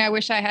something I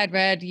wish I had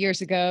read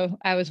years ago.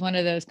 I was one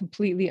of those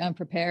completely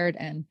unprepared.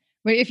 And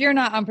if you're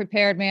not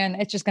unprepared, man,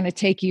 it's just going to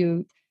take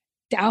you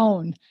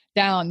down.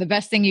 The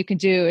best thing you can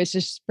do is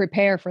just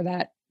prepare for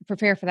that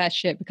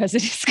shit, because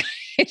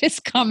it is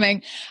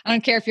coming. I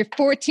don't care if you're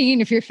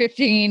 14, if you're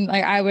 15,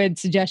 like I would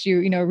suggest you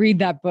read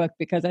that book,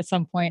 because at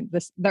some point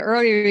the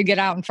earlier you get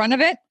out in front of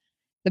it,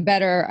 the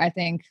better I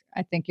think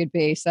you'd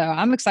be. So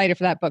I'm excited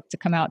for that book to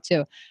come out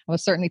too. I will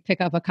certainly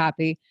pick up a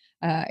copy,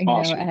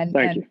 awesome.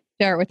 and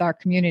share it with our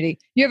community.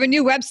 You have a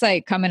new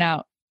website coming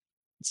out.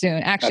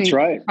 soon. Actually, That's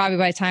right. probably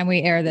by the time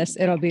we air this,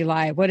 it'll be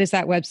live. What is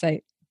that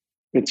website?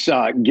 It's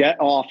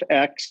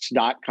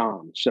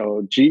getoffx.com.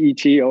 So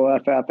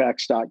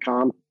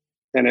getoffx.com.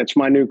 And it's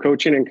my new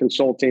coaching and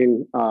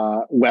consulting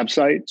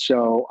website.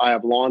 So I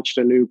have launched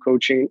a new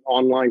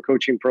online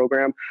coaching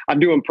program. I'm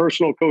doing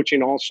personal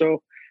coaching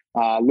also,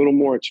 a little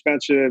more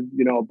expensive,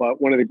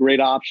 but one of the great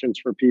options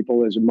for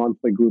people is a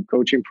monthly group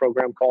coaching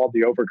program called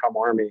the Overcome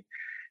Army.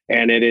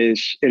 And it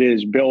is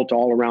built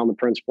all around the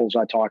principles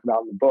I talk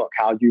about in the book,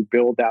 how you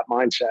build that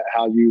mindset,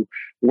 how you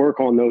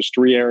work on those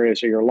 3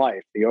 areas of your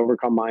life, the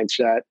overcome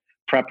mindset,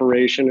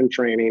 preparation and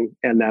training,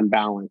 and then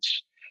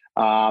balance.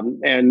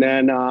 And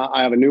then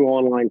I have a new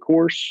online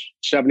course,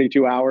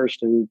 72 hours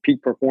to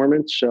peak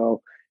performance.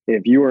 So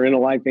if you are in a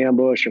life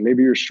ambush or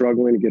maybe you're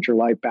struggling to get your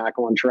life back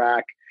on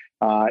track,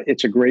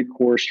 it's a great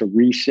course to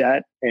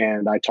reset.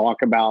 And I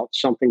talk about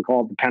something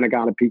called the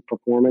Pentagon of Peak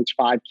Performance,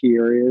 5 key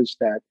areas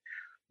that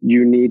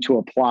you need to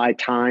apply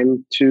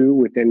time to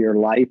within your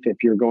life if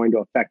you're going to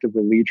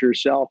effectively lead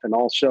yourself. And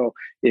also,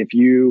 if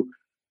you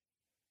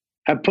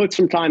have put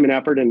some time and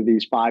effort into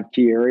these 5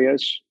 key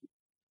areas,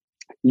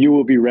 you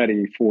will be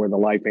ready for the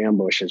life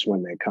ambushes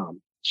when they come.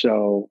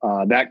 So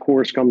that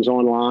course comes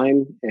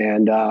online,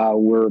 and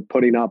we're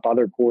putting up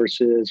other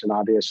courses. And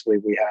obviously,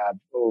 we have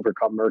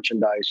Overcome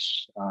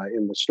merchandise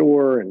in the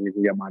store, and you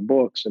can get my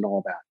books and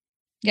all that.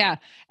 Yeah.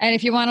 And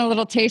if you want a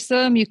little taste of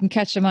them, you can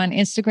catch them on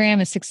Instagram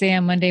at 6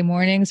 a.m. Monday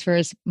mornings for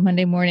his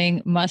Monday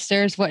morning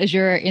musters. What is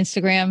your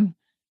Instagram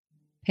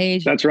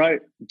page? That's right.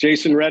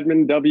 Jason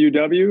Redman,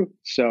 WW.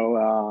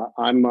 So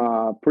I'm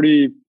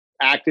pretty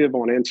active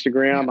on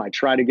Instagram. I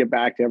try to get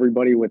back to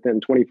everybody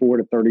within 24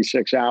 to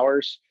 36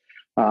 hours.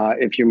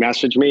 If you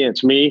message me,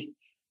 it's me.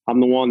 I'm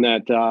the one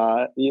that,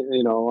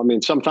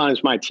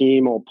 sometimes my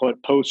team will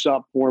put posts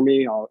up for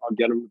me. I'll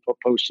get them to put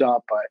posts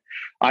up, but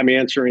I'm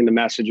answering the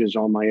messages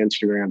on my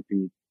Instagram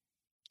feed.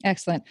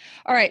 Excellent.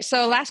 All right.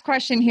 So last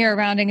question here,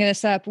 rounding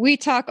this up. We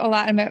talk a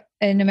lot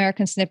in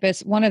American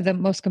Snippets. One of the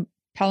most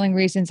compelling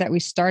reasons that we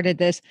started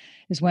this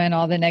is when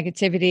all the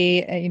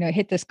negativity,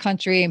 hit this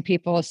country and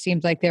people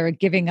seemed like they were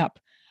giving up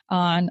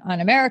on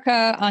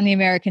America, on the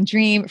American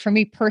dream. For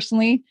me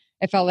personally,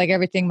 I felt like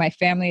everything my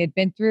family had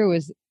been through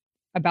was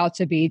about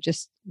to be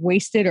just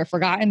wasted or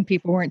forgotten.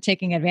 People weren't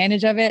taking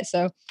advantage of it.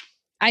 So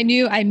I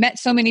knew I met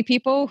so many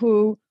people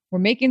who were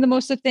making the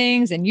most of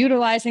things and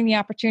utilizing the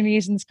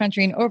opportunities in this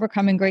country and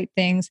overcoming great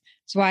things.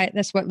 So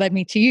that's what led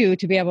me to you,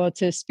 to be able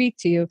to speak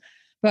to you.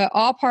 But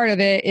all part of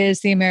it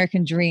is the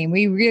American dream.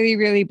 We really,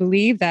 really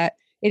believe that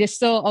it is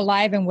still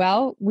alive and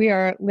well. We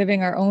are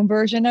living our own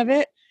version of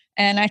it.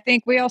 And I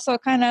think we also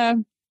kind of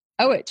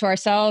owe it to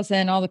ourselves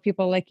and all the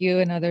people like you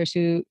and others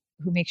who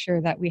make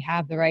sure that we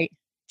have the right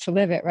to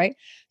live it, right?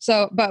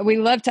 So, but we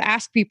love to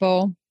ask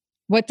people,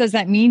 what does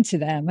that mean to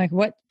them? Like,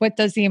 what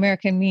does the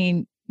American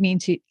dream mean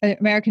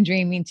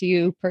to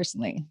you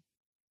personally?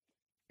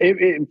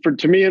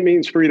 To me, it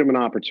means freedom and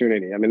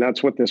opportunity. I mean,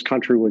 that's what this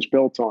country was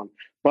built on.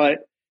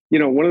 But,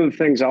 one of the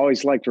things I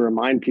always like to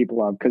remind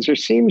people of, because there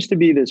seems to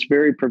be this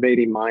very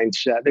pervading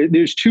mindset.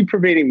 There's 2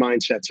 pervading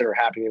mindsets that are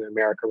happening in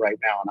America right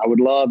now. And I would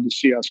love to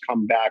see us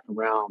come back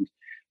around.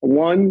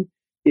 One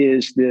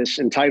is this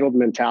entitled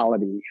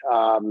mentality,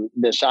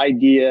 this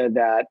idea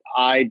that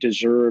I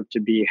deserve to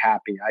be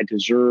happy. I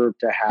deserve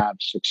to have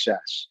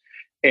success.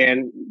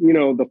 And,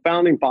 the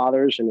founding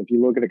fathers, and if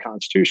you look at the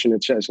Constitution,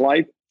 it says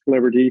life,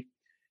 liberty,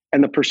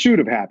 and the pursuit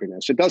of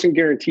happiness. It doesn't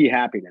guarantee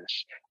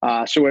happiness.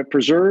 So it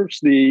preserves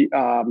the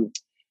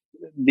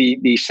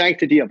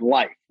sanctity of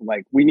life.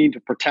 Like, we need to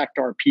protect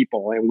our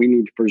people and we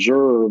need to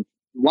preserve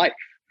life.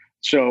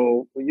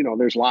 So,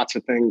 there's lots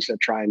of things that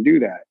try and do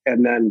that.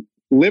 And then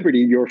liberty,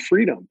 your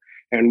freedom.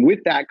 And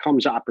with that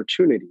comes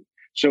opportunity.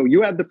 So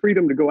you have the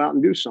freedom to go out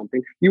and do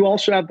something. You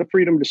also have the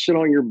freedom to sit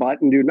on your butt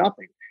and do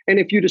nothing. And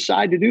if you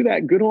decide to do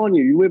that, good on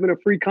you. You live in a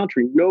free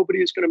country.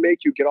 Nobody is going to make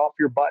you get off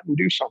your butt and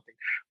do something.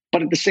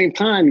 But at the same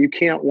time, you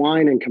can't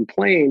whine and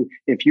complain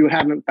if you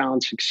haven't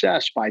found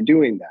success by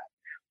doing that.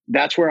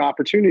 That's where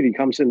opportunity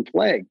comes into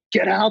play.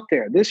 Get out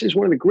there. This is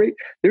one of the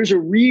there's a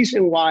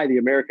reason why the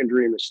American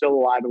dream is still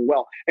alive and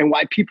well, and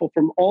why people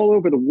from all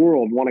over the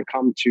world want to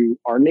come to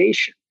our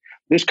nation.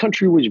 This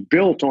country was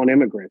built on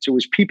immigrants. It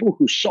was people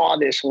who saw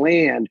this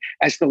land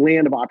as the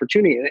land of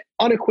opportunity, and it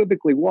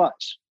unequivocally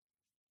was.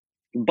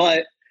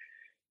 But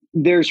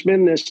there's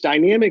been this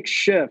dynamic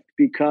shift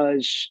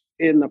because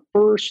in the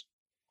first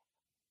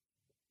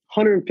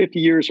 150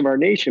 years of our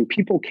nation,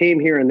 people came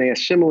here and they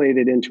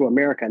assimilated into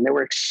America, and they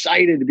were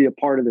excited to be a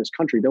part of this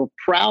country. They were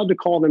proud to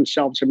call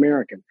themselves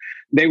American.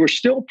 They were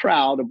still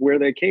proud of where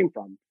they came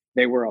from.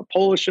 They were a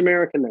Polish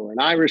American, they were an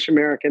Irish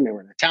American, they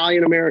were an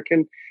Italian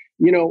American.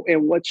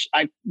 And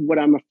what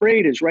I'm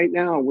afraid is right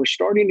now we're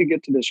starting to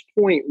get to this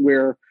point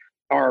where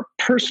our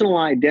personal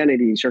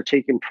identities are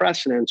taking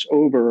precedence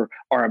over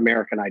our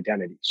American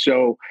identity.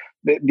 So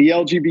the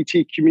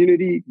LGBT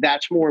community,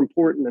 that's more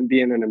important than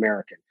being an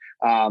American.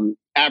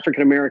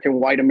 African American,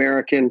 white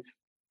American,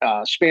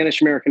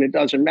 Spanish American, it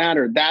doesn't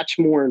matter. That's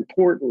more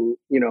important.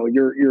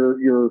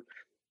 Your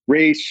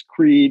race,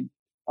 creed,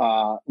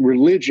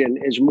 religion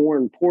is more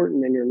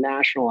important than your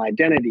national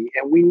identity.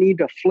 And we need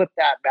to flip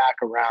that back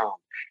around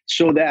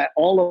so that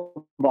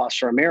all of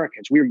us are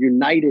Americans. We are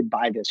united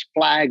by this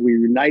flag. We are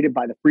united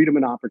by the freedom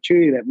and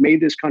opportunity that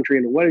made this country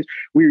into what it is.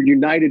 We are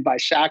united by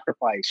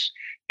sacrifice.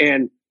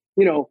 And,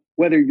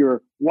 whether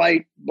you're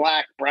white,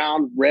 black,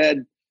 brown,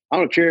 red, I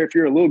don't care if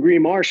you're a little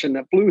green Martian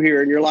that flew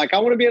here and you're like, I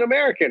want to be an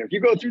American. If you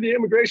go through the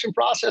immigration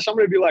process, I'm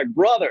going to be like,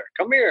 brother,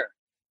 come here.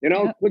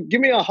 Give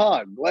me a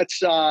hug.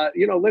 Let's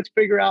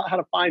figure out how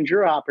to find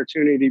your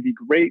opportunity to be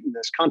great in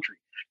this country,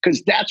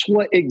 because that's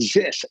what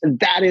exists. And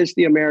that is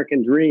the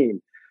American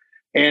dream.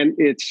 And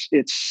it's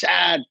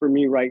sad for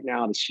me right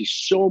now to see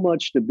so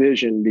much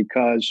division,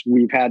 because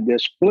we've had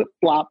this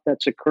flip-flop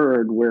that's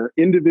occurred where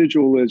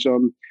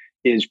individualism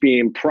is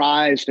being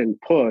prized and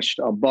pushed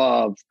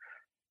above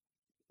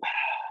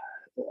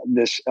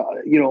this,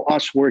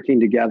 us working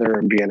together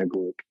and being a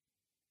group.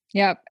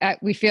 Yeah,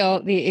 we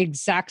feel the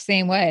exact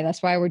same way.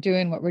 That's why we're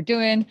doing what we're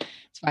doing.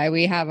 That's why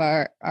we have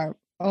our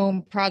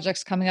own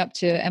projects coming up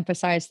to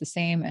emphasize the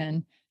same.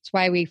 And it's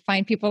why we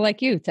find people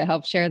like you to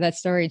help share that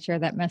story and share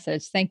that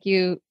message. Thank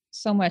you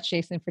so much,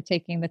 Jason, for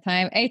taking the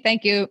time. Hey,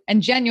 thank you.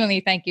 And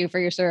genuinely thank you for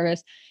your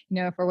service,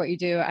 for what you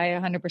do. I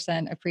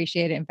 100%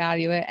 appreciate it and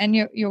value it. And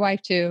your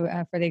wife too,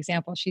 for the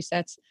example she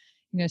sets,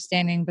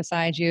 standing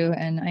beside you.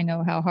 And I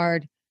know how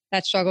hard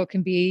that struggle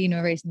can be,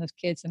 raising those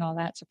kids and all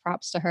that. So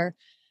props to her.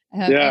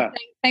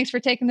 Thanks for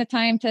taking the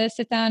time to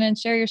sit down and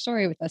share your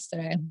story with us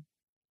today.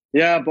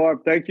 Yeah, Barb,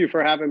 thank you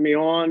for having me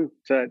on.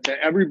 To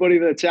everybody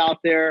that's out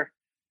there,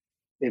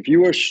 if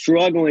you are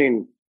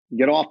struggling,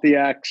 get off the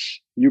X.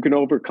 You can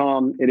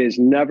overcome. It is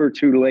never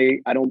too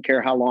late. I don't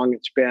care how long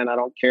it's been. I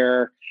don't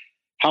care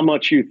how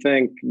much you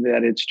think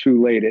that it's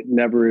too late. It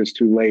never is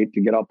too late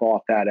to get up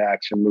off that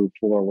X and move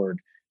forward.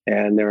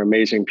 And there are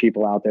amazing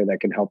people out there that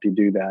can help you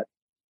do that.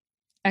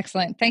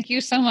 Excellent. Thank you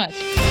so much.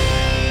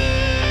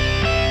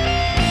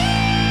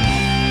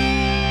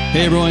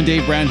 Hey everyone,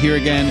 Dave Brown here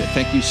again.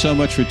 Thank you so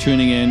much for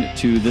tuning in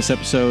to this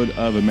episode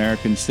of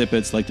American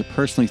Snippets. I'd like to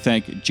personally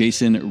thank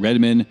Jason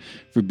Redman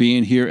for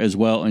being here as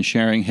well and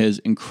sharing his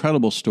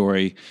incredible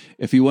story.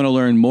 If you want to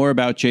learn more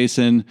about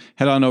Jason,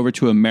 head on over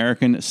to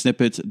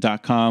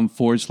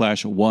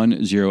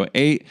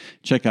americansnippets.com/108.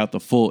 Check out the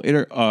full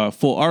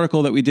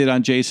article that we did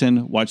on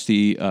Jason. Watch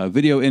the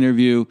video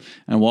interview,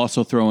 and we'll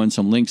also throw in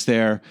some links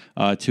there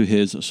to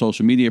his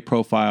social media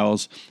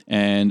profiles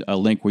and a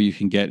link where you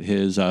can get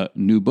his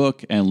new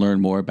book and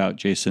learn more about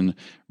Jason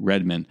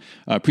Redman.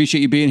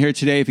 Appreciate you being here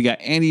today. If you got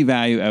any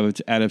value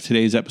out of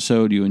today's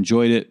episode, you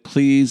enjoyed it,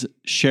 please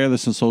share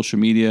this on social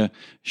media,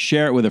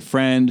 share it with a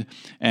friend,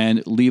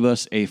 and leave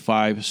us a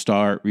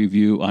 5-star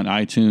review on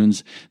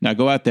iTunes. Now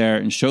go out there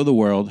and show the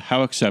world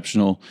how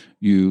exceptional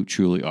you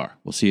truly are.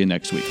 We'll see you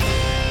next week.